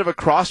this is a bit of a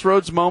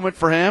crossroads moment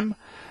for him.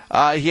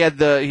 He had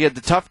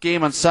the tough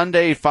game on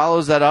Sunday. He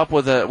follows that up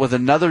with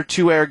another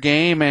 2-error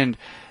game, and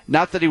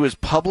not that he was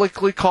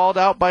publicly called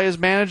out by his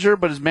manager,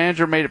 but his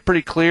manager made it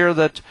pretty clear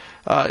that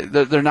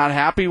they're not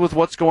happy with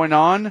what's going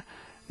on.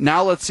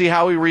 Now let's see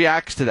how he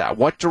reacts to that.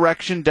 What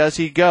direction does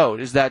he go?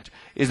 Is that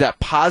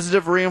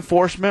positive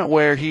reinforcement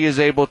where he is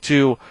able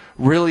to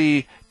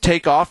really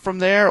take off from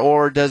there,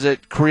 or does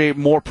it create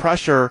more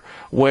pressure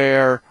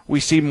where we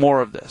see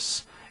more of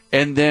this?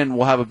 And then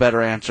we'll have a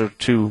better answer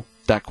to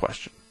that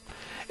question.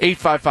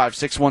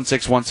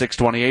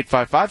 855-616-1620,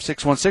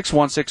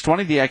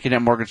 855-616-1620, the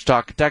AccuNet Mortgage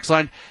Talk text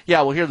line.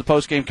 Yeah, we'll hear the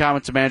post-game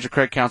comments of Manager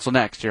Craig Counsell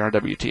next here on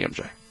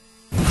WTMJ.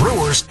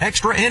 Brewers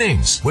Extra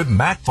Innings with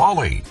Matt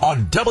Pauley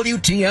on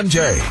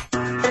WTMJ.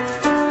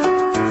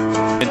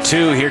 And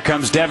 2, here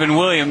comes Devin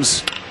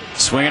Williams.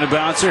 Swinging a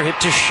bouncer,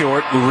 hit to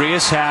short.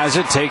 Urias has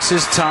it, takes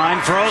his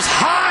time, throws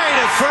high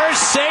to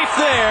first, safe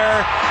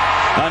there.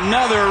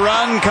 Another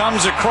run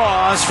comes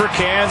across for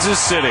Kansas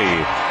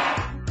City.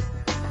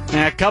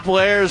 And a couple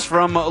errors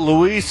from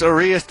Luis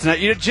Urias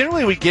tonight.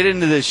 Generally we get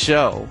into this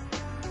show,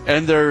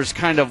 and there's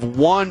kind of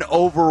one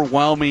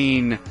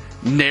overwhelming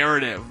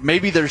narrative.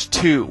 Maybe there's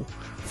two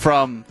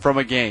from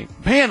a game.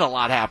 Man, a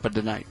lot happened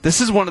tonight.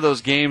 This is one of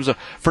those games,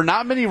 for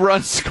not many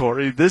runs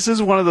scored, this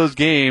is one of those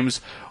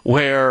games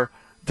where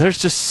there's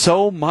just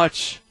so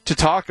much to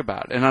talk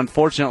about. And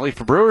unfortunately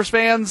for Brewers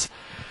fans,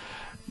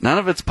 none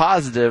of it's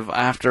positive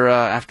after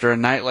a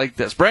night like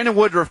this. Brandon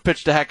Woodruff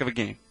pitched a heck of a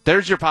game.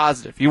 There's your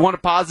positive. You want a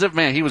positive?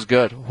 Man, he was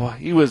good.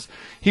 He was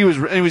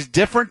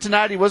different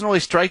tonight. He wasn't really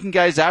striking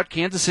guys out.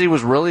 Kansas City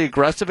was really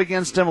aggressive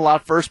against him. A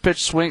lot of first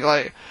pitch swing.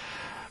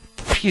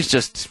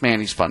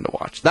 He's fun to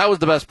watch. That was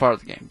the best part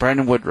of the game.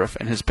 Brandon Woodruff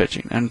and his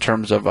pitching in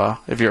terms of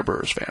if you're a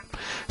Brewers fan.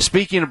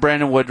 Speaking of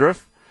Brandon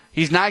Woodruff,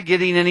 he's not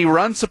getting any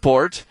run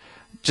support.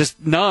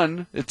 Just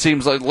none. It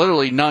seems like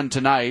literally none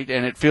tonight,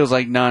 and it feels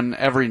like none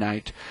every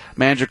night.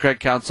 Manager Craig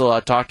Counsell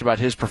talked about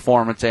his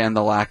performance and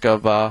the lack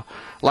of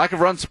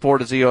run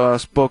support as he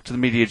spoke to the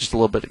media just a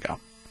little bit ago.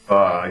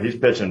 He's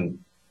pitching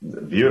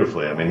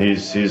beautifully. I mean,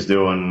 he's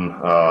doing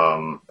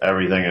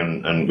everything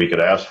and we could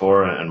ask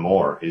for and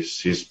more.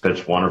 He's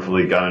pitched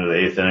wonderfully. Got into the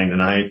 8th inning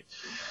tonight.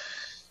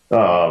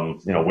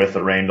 With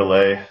the rain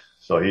delay,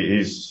 so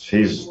he's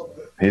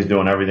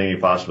doing everything he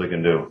possibly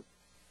can do.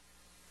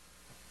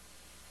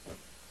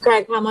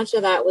 Craig, how much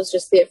of that was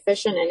just the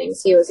efficient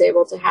innings he was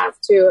able to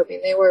have, too? I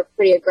mean, they were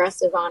pretty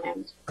aggressive on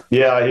him.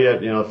 Yeah, he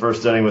had, the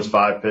first inning was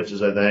 5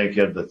 pitches, I think. He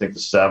had, the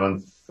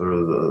 7th,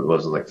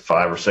 was it like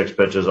 5 or 6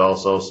 pitches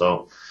also.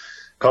 So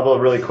a couple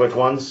of really quick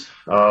ones.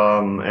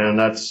 And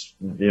that's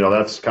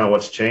kind of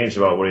what's changed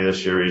about Woody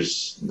this year.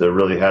 There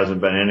really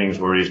hasn't been innings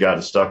where he's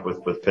gotten stuck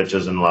with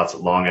pitches and lots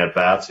of long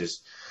at-bats.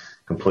 He's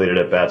completed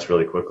at-bats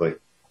really quickly.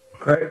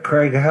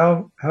 Craig,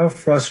 how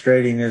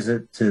frustrating is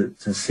it to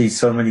see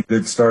so many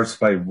good starts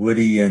by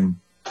Woody and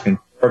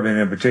Corbin,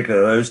 in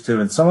particular, those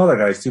two, and some other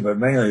guys too, but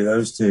mainly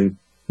those two,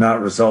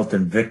 not result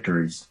in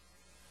victories?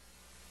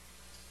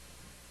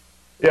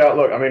 Yeah,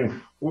 look, I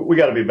mean, we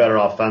got to be better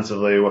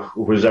offensively.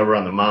 Who's ever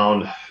on the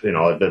mound, it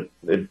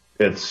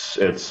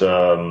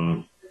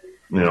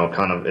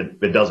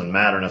doesn't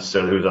matter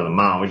necessarily who's on the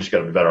mound. We just got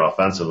to be better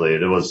offensively.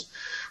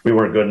 We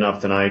weren't good enough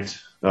tonight.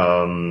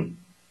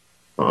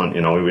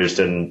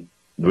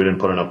 We didn't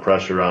put enough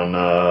pressure on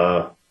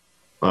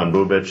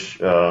Bubic.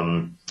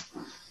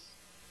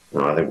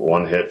 I think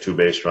 1 hit, 2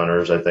 base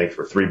runners. I think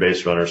for 3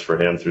 base runners for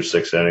him through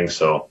 6 innings.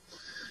 So,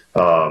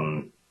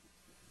 that's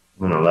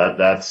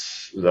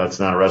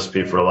not a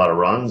recipe for a lot of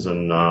runs,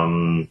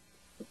 and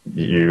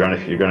you're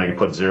gonna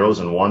put zeros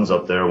and ones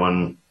up there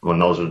when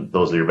those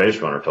are your base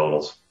runner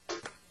totals.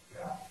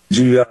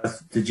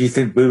 Did you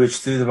think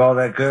Bubic threw the ball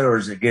that good, or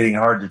is it getting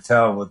hard to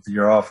tell with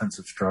your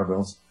offensive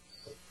struggles?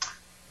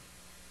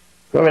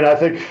 I mean, I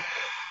think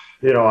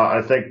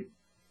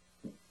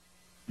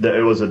that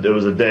it was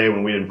a day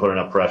when we didn't put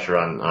enough pressure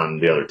on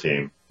the other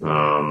team.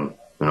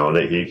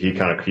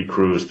 He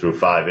cruised through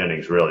 5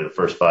 innings. Really, the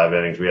first 5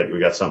 innings we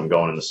got something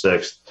going in the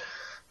 6th.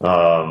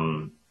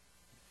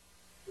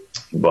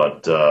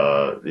 But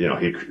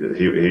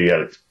he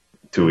got it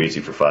too easy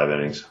for 5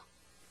 innings.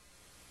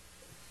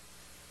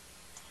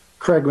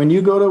 Craig, when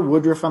you go to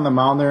Woodruff on the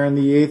mound there in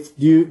the 8th,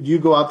 do you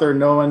go out there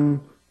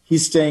knowing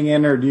he's staying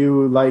in, or do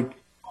you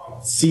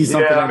see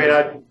something? Yeah, I mean,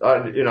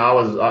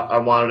 I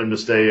wanted him to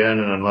stay in,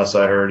 and unless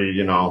I heard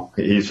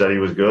he said he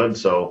was good,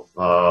 so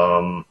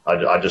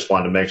I just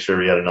wanted to make sure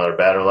he had another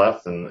batter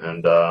left,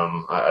 and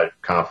I had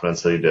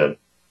confidence that he did.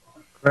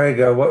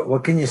 Craig,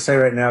 what can you say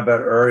right now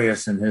about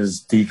Urias and his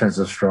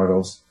defensive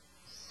struggles?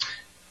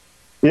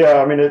 Yeah,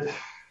 I mean,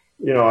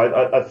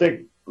 I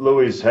think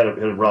Louis had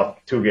a rough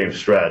 2-game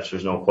stretch.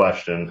 There's no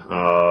question.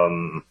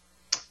 I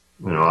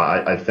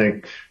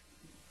think,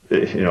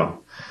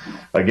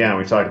 again,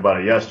 we talked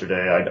about it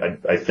yesterday.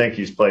 I think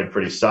he's played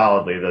pretty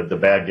solidly. The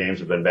bad games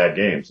have been bad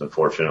games,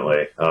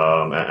 unfortunately,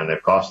 and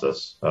they've cost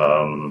us.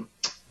 Part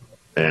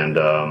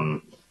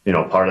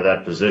of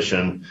that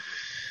position,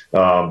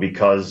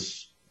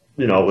 because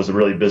it was a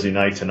really busy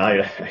night tonight.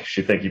 I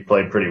actually think he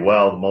played pretty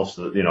well. Most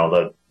of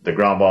the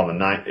ground ball in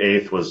the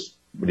 8th was.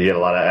 He had a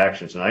lot of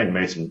action tonight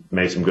and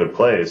made some good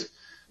plays.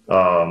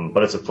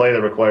 But it's a play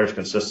that requires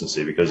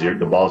consistency because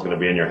the ball's going to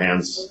be in your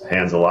hands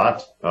a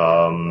lot.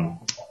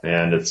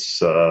 And it's,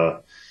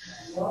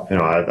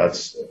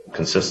 that's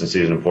consistency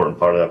is an important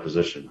part of that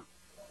position.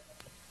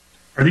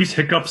 Are these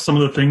hiccups some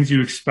of the things you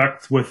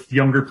expect with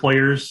younger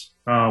players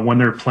when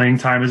their playing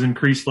time is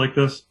increased like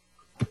this?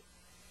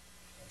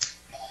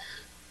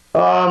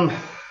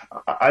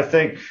 I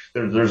think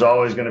there's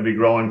always going to be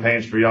growing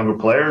pains for younger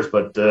players,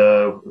 but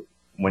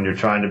when you're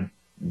trying to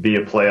be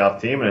a playoff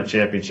team and a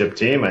championship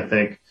team, I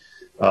think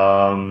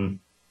you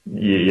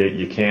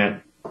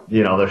can't.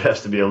 There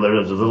has to be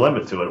there's a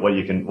limit to it. What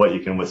you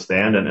can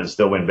withstand and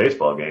still win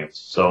baseball games.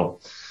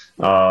 So,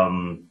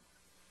 every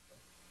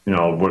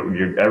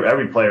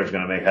player is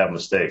going to have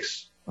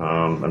mistakes,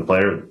 and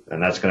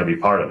that's going to be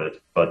part of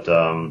it. But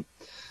if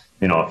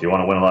you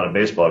want to win a lot of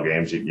baseball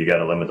games, you got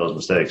to limit those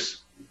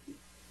mistakes.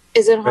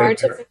 Is it hard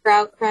to figure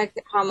out, Craig,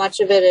 how much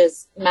of it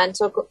is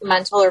mental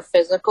or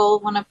physical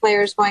when a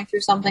player is going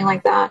through something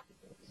like that?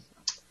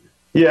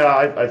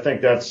 Yeah, I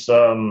think that's.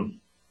 I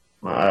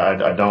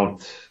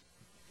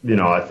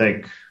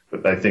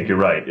think you're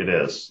right. It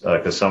is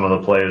because some of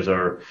the players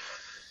are,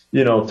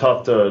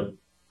 tough to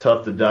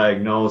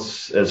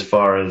diagnose as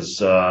far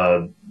as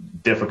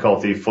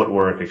difficulty,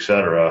 footwork,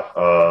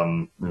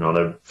 etc.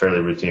 They're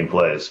fairly routine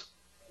plays.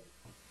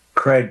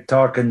 Craig,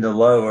 talking to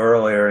Lowe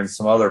earlier and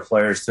some other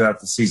players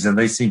throughout the season,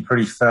 they seem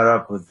pretty fed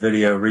up with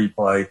video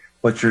replay.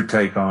 What's your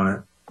take on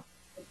it?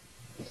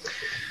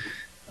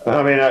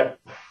 I mean,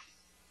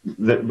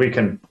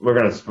 we're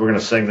gonna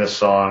sing this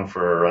song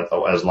for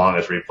as long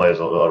as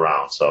replays are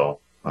around. So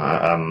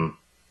I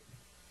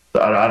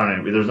don't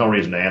even. There's no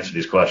reason to answer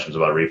these questions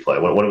about replay.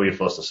 What are we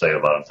supposed to say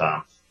about it,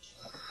 Tom?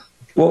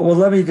 Well,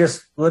 let me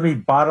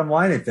bottom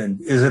line it then.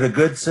 Is it a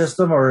good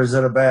system or is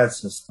it a bad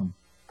system?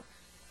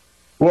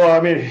 Well, I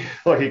mean,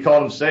 look, he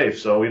called him safe,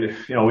 so we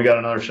got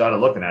another shot at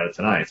looking at it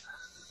tonight.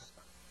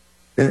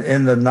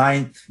 In the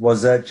 9th,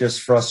 was that just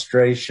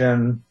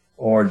frustration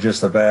or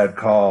just a bad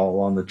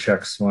call on the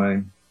check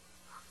swing?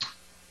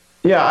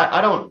 Yeah, I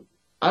don't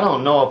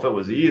know if it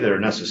was either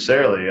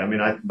necessarily. I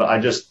mean, I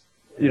just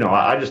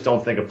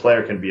don't think a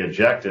player can be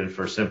ejected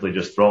for simply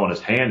just throwing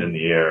his hand in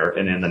the air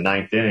and in the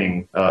 9th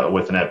inning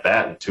with an at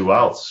bat and 2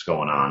 outs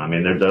going on. I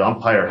mean, the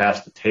umpire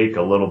has to take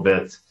a little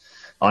bit.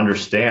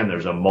 Understand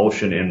there's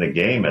emotion in the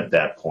game at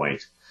that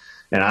point,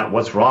 and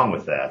what's wrong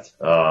with that?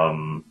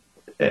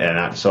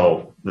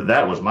 So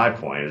that was my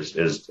point: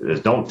 is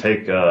don't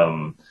take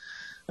an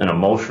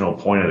emotional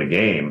point of the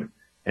game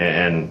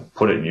and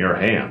put it in your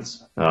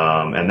hands,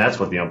 and that's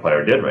what the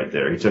umpire did right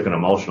there. He took an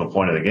emotional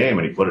point of the game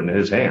and he put it in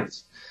his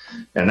hands,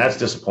 and that's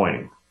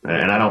disappointing.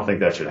 And I don't think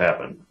that should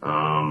happen.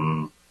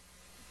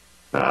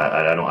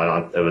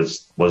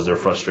 Was there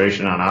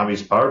frustration on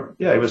Avi's part?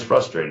 Yeah, he was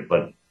frustrated,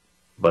 but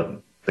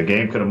the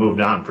game could have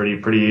moved on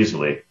pretty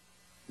easily.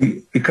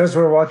 Because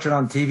we're watching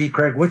on TV,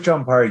 Craig, which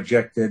umpire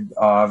ejected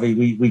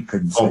Avi? We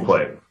couldn't see. Home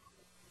plate.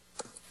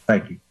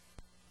 Thank you.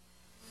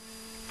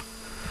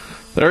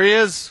 There he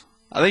is.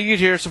 I think you'd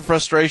hear some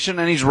frustration,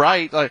 and he's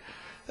right. Like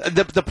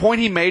the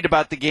point he made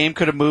about the game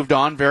could have moved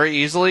on very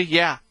easily.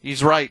 Yeah,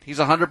 he's right. He's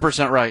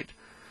 100% right.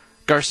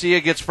 Garcia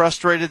gets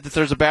frustrated that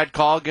there's a bad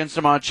call against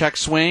him on a check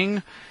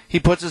swing. He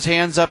puts his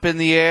hands up in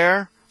the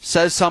air,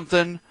 says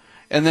something,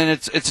 and then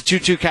it's a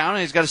 2-2 count,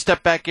 and he's got to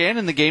step back in,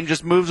 and the game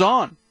just moves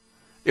on.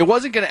 It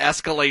wasn't going to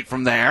escalate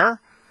from there.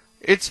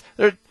 It's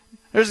a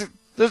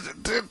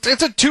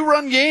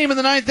 2-run game in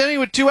the 9th inning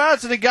with 2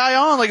 outs and a guy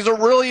on. Like, it's a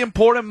really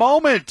important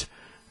moment.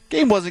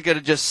 Game wasn't going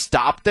to just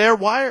stop there.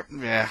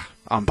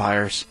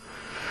 Umpires.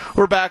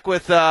 We're back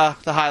with the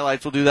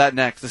highlights. We'll do that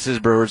next. This is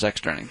Brewers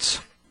Extra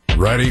Innings.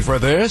 Ready for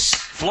this?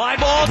 Fly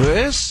ball.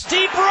 This?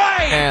 Deep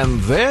right.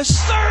 And this?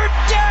 Third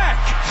deck.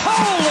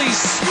 Holy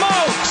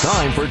smokes.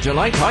 Time for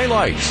tonight's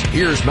highlights.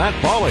 Here's Matt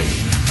Pauley.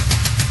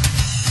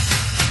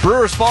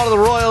 Brewers fall to the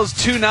Royals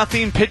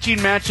 2-0 pitching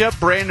matchup.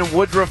 Brandon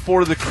Woodruff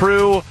for the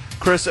Crew.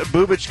 Chris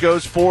Bubich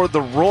goes for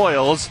the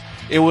Royals.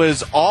 It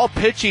was all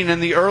pitching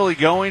in the early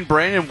going.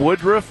 Brandon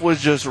Woodruff was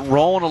just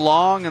rolling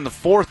along in the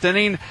fourth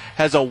inning.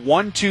 Has a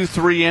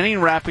 1-2-3 inning,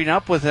 wrapping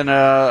up with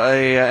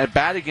a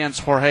bat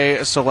against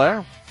Jorge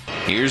Soler.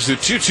 Here's the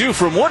 2-2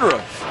 from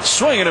Woodruff.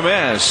 Swing and a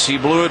miss. He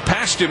blew it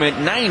past him at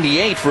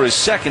 98 for his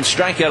second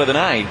strikeout of the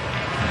night.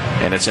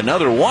 And it's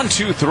another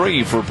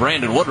 1-2-3 for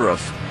Brandon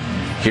Woodruff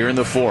here in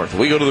the fourth.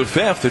 We go to the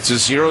fifth. It's a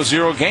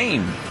 0-0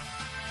 game.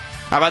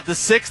 How about the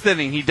sixth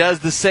inning? He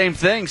does the same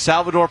thing.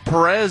 Salvador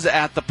Perez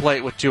at the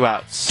plate with 2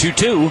 outs.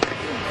 2-2.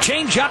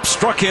 Changeup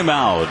struck him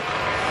out.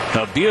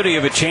 The beauty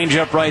of a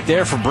changeup right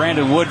there for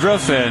Brandon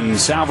Woodruff, and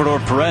Salvador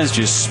Perez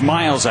just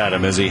smiles at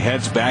him as he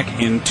heads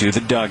back into the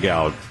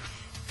dugout.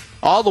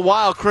 All the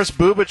while, Chris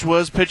Bubich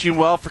was pitching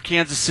well for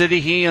Kansas City.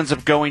 He ends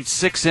up going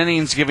 6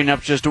 innings, giving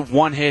up just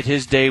 1 hit.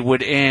 His day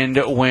would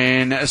end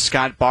when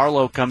Scott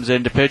Barlow comes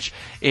in to pitch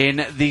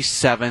in the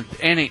 7th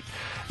inning.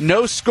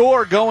 No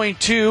score going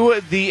to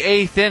the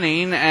 8th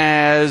inning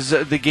as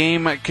the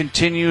game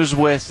continues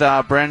with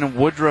Brandon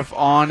Woodruff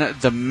on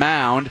the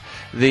mound.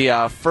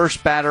 The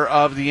first batter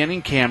of the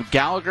inning, Cam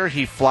Gallagher,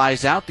 he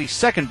flies out. The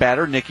second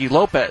batter, Nicky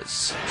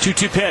Lopez.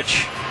 2-2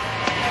 pitch.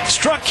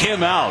 Struck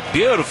him out.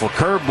 Beautiful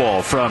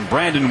curveball from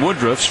Brandon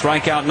Woodruff.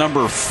 Strikeout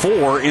number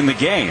 4 in the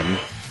game.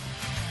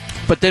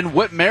 But then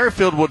Whit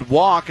Merrifield would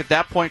walk. At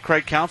that point,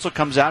 Craig Counsell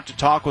comes out to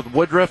talk with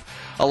Woodruff,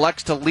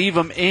 elects to leave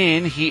him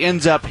in. He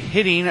ends up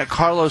hitting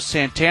Carlos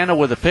Santana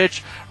with a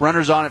pitch.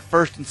 Runners on at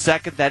first and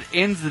second. That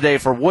ends the day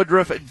for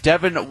Woodruff.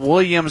 Devin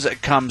Williams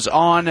comes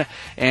on,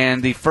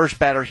 and the first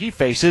batter he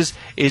faces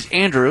is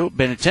Andrew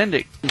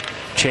Benintendi.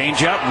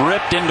 Changeup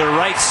ripped into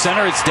right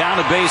center. It's down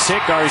a base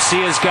hit.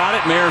 Garcia's got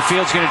it.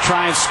 Merrifield's going to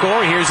try and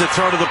score. Here's a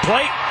throw to the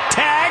plate.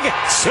 Tag,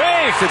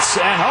 safe. It's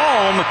at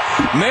home.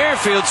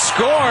 Merrifield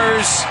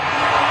scores.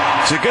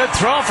 It's a good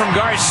throw from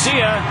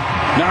Garcia.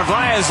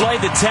 Narvaez laid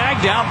the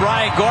tag down.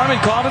 Brian Gorman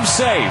called him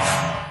safe.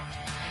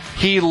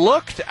 He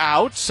looked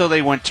out, so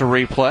they went to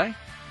replay.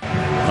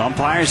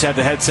 Umpires have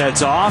the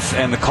headsets off,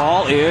 and the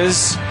call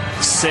is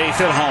safe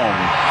at home.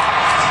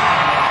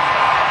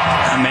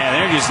 Man,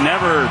 they're just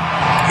never...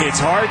 It's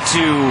hard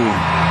to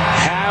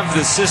have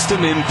the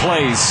system in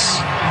place.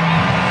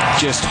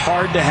 Just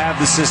hard to have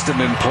the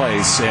system in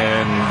place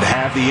and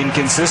have the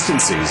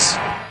inconsistencies.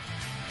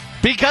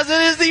 Because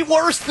it is the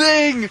worst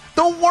thing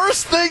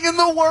in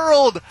the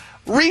world.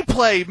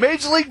 Replay,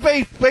 Major League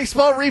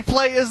Baseball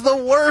replay is the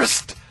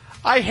worst.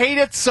 I hate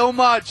it so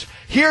much.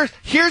 Here's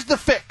the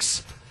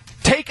fix.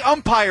 Take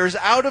umpires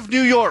out of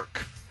New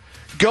York.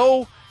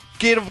 Go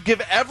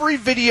give every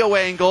video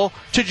angle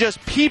to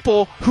just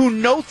people who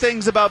know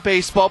things about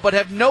baseball but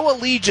have no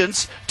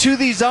allegiance to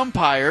these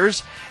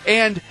umpires.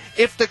 And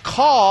if the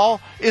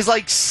call is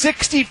like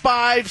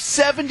 65,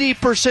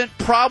 70%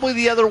 probably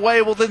the other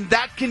way, well, then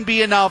that can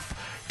be enough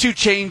to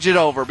change it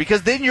over,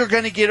 because then you're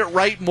going to get it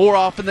right more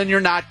often than you're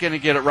not going to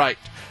get it right.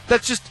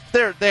 That's just,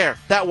 there,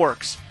 that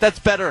works. That's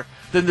better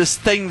than this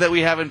thing that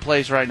we have in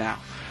place right now.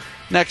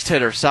 Next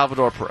hitter,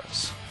 Salvador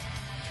Perez.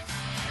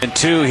 And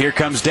 2, here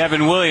comes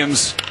Devin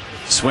Williams.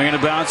 Swinging a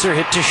bouncer,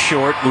 hit to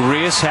short.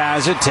 Urias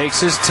has it, takes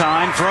his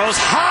time, throws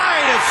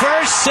high to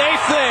first,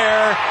 safe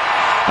there.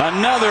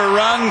 Another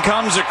run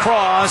comes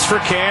across for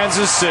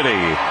Kansas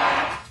City.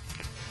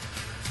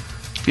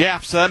 Yeah,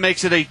 so that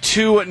makes it a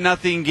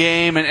 2-0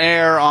 game, an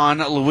error on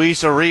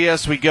Luis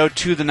Urias. We go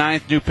to the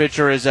 9th. New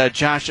pitcher is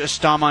Josh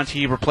Staumont.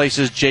 He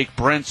replaces Jake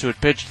Brentz, who had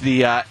pitched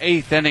the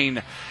 8th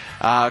inning.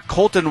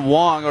 Colton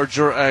Wong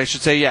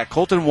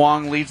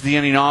leads the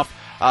inning off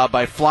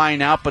by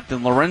flying out, but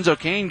then Lorenzo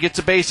Cain gets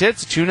a base hit.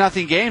 It's a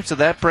 2-0 game, so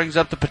that brings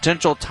up the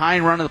potential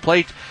tying run of the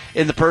plate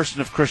in the person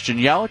of Christian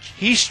Yelich.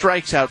 He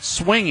strikes out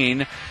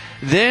swinging.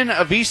 Then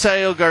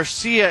Avisail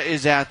Garcia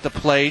is at the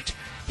plate.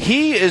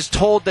 He is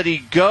told that he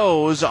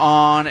goes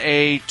on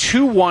a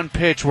 2-1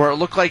 pitch where it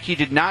looked like he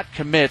did not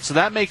commit, so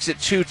that makes it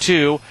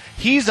 2-2.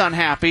 He's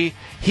unhappy.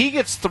 He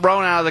gets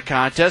thrown out of the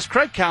contest.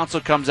 Craig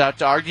Counsell comes out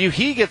to argue.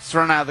 He gets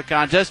thrown out of the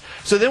contest.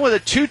 So then with a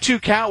 2-2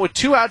 count with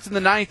 2 outs in the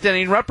 9th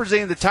inning,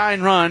 representing the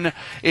tying run,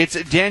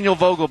 it's Daniel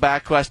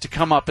Vogelback who has to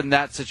come up in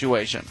that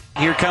situation.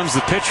 Here comes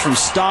the pitch from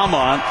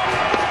Staumont.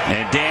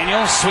 And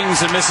Daniel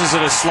swings and misses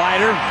at a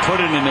slider, put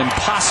in an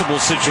impossible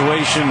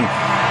situation.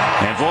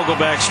 And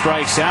Vogelback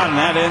strikes out, and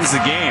that ends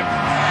the game.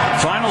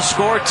 Final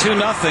score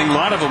 2-0. A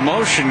lot of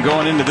emotion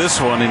going into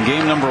this one in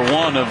game number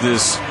 1 of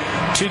this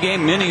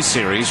 2-game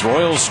mini-series.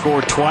 Royals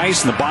scored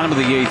twice in the bottom of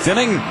the 8th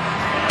inning.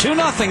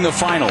 2-0 the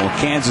final.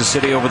 Kansas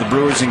City over the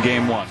Brewers in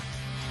game 1.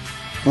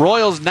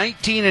 Royals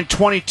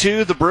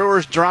 19-22. The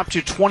Brewers drop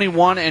to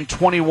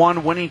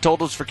 21-21. Winning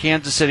totals for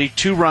Kansas City: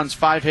 2 runs,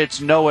 5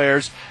 hits, no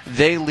errors.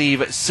 They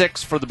leave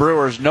 6 for the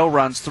Brewers. No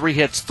runs, 3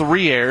 hits,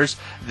 3 errors.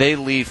 They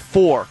leave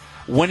 4.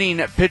 winning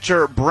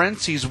pitcher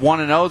Brentz. He's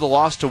 1-0. The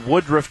loss to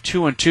Woodruff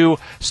 2-2.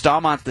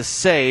 Staumont the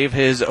save,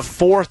 his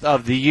 4th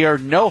of the year.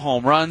 No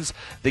home runs.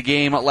 The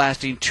game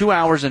lasting 2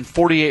 hours and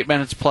 48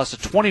 minutes plus a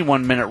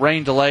 21-minute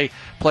rain delay.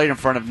 Played in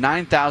front of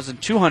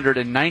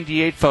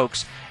 9,298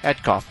 folks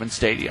at Kauffman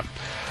Stadium.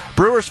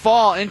 Brewers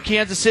fall in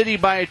Kansas City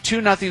by a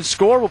 2-0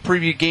 score. We'll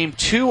preview Game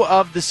 2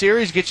 of the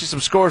series. Get you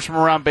some scores from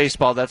around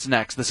baseball. That's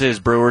next. This is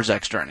Brewers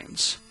Extra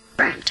Innings.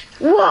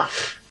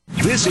 Woof.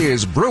 This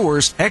is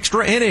Brewers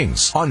Extra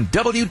Innings on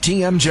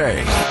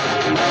WTMJ.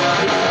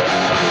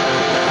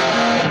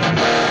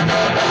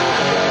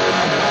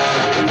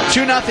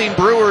 2-0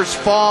 Brewers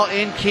fall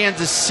in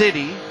Kansas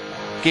City.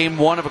 Game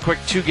 1 of a quick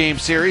 2-game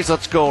series.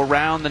 Let's go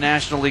around the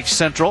National League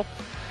Central.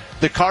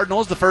 The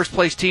Cardinals, the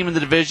first-place team in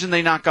the division,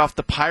 they knock off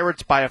the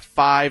Pirates by a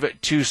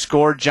 5-2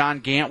 score. John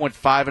Gant went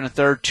 5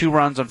 1/3, 2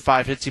 runs on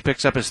 5 hits. He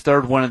picks up his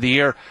 3rd win of the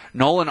year.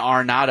 Nolan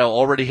Arenado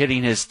already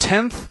hitting his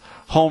 10th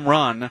home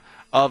run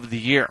of the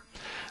year.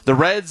 The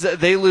Reds,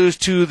 they lose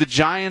to the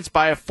Giants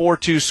by a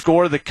 4-2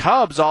 score. The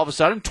Cubs, all of a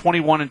sudden,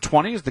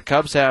 21-20, as the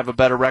Cubs have a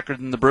better record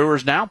than the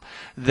Brewers now.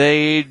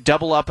 They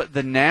double up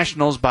the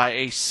Nationals by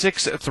a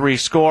 6-3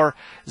 score.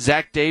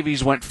 Zach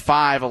Davies went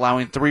 5,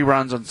 allowing 3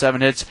 runs on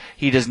 7 hits.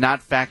 He does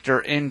not factor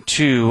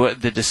into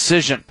the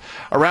decision.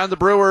 Around the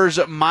Brewers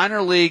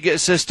minor league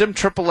system,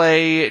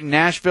 AAA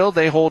Nashville,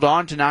 they hold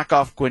on to knock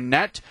off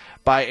Gwinnett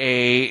by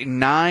a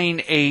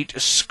 9-8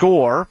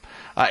 score.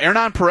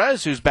 Hernan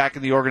Perez, who's back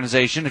in the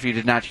organization, if you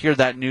did not hear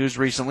that news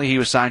recently, he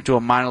was signed to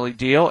a minor league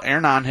deal.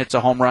 Hernan hits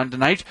a home run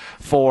tonight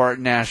for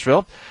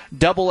Nashville.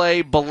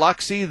 AA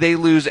Biloxi, they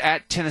lose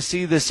at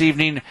Tennessee this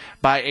evening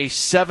by a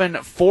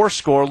 7-4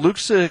 score.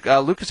 Lucas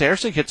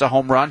Erceg hits a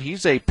home run.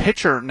 He's a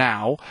pitcher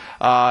now.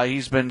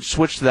 He's been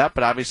switched to that,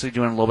 but obviously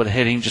doing a little bit of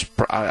hitting.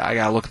 I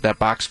got to look at that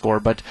box score.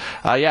 But,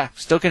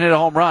 still can hit a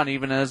home run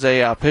even as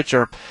a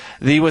pitcher.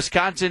 The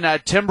Wisconsin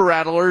Timber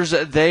Rattlers,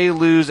 they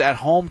lose at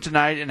home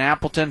tonight in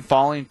Appleton,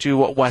 falling to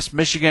West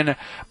Michigan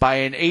by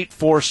an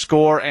 8-4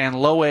 score. And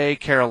Low A,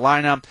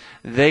 Carolina,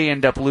 they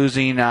end up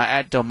losing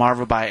at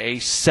Delmarva by a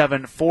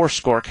 7-4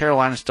 score.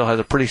 Carolina still has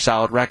a pretty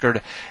solid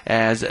record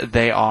as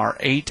they are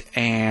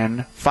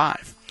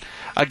 8-5.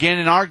 Again,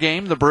 in our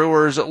game, the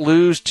Brewers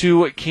lose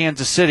to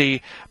Kansas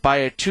City by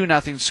a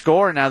 2-0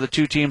 score. Now the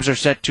two teams are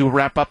set to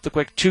wrap up the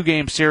quick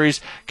 2-game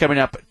series coming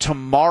up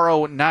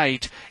tomorrow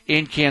night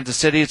in Kansas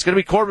City. It's going to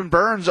be Corbin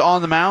Burns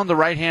on the mound. The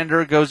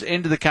right-hander goes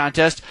into the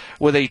contest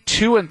with a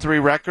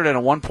 2-3 record and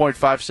a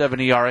 1.57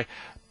 ERA.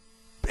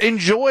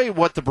 Enjoy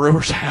what the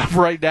Brewers have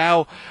right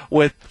now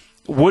with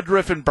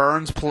Woodruff and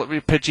Burns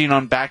pitching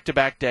on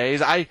back-to-back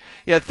days.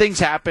 Things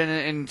happen,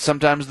 and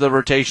sometimes the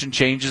rotation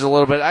changes a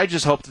little bit. I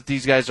just hope that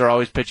these guys are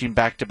always pitching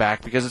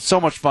back-to-back because it's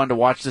so much fun to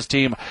watch this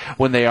team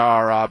when they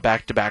are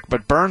back-to-back.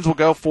 But Burns will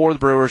go for the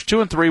Brewers,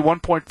 2-3,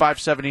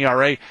 1.57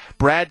 ERA.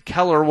 Brad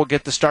Keller will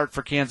get the start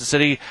for Kansas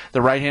City.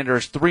 The right-hander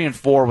is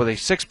 3-4 with a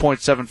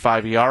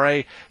 6.75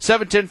 ERA.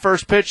 7:10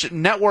 first pitch.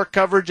 Network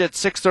coverage at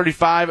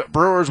 6:35.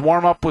 Brewers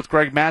warm up with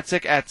Greg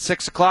Matzik at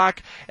 6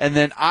 o'clock, and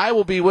then I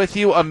will be with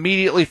you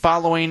immediately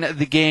following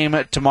the game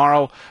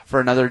tomorrow for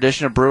another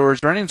edition of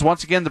Brewers Earnings.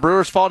 Once again, the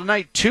Brewers fall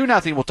tonight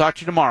 2-0. We'll talk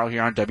to you tomorrow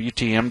here on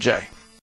WTMJ.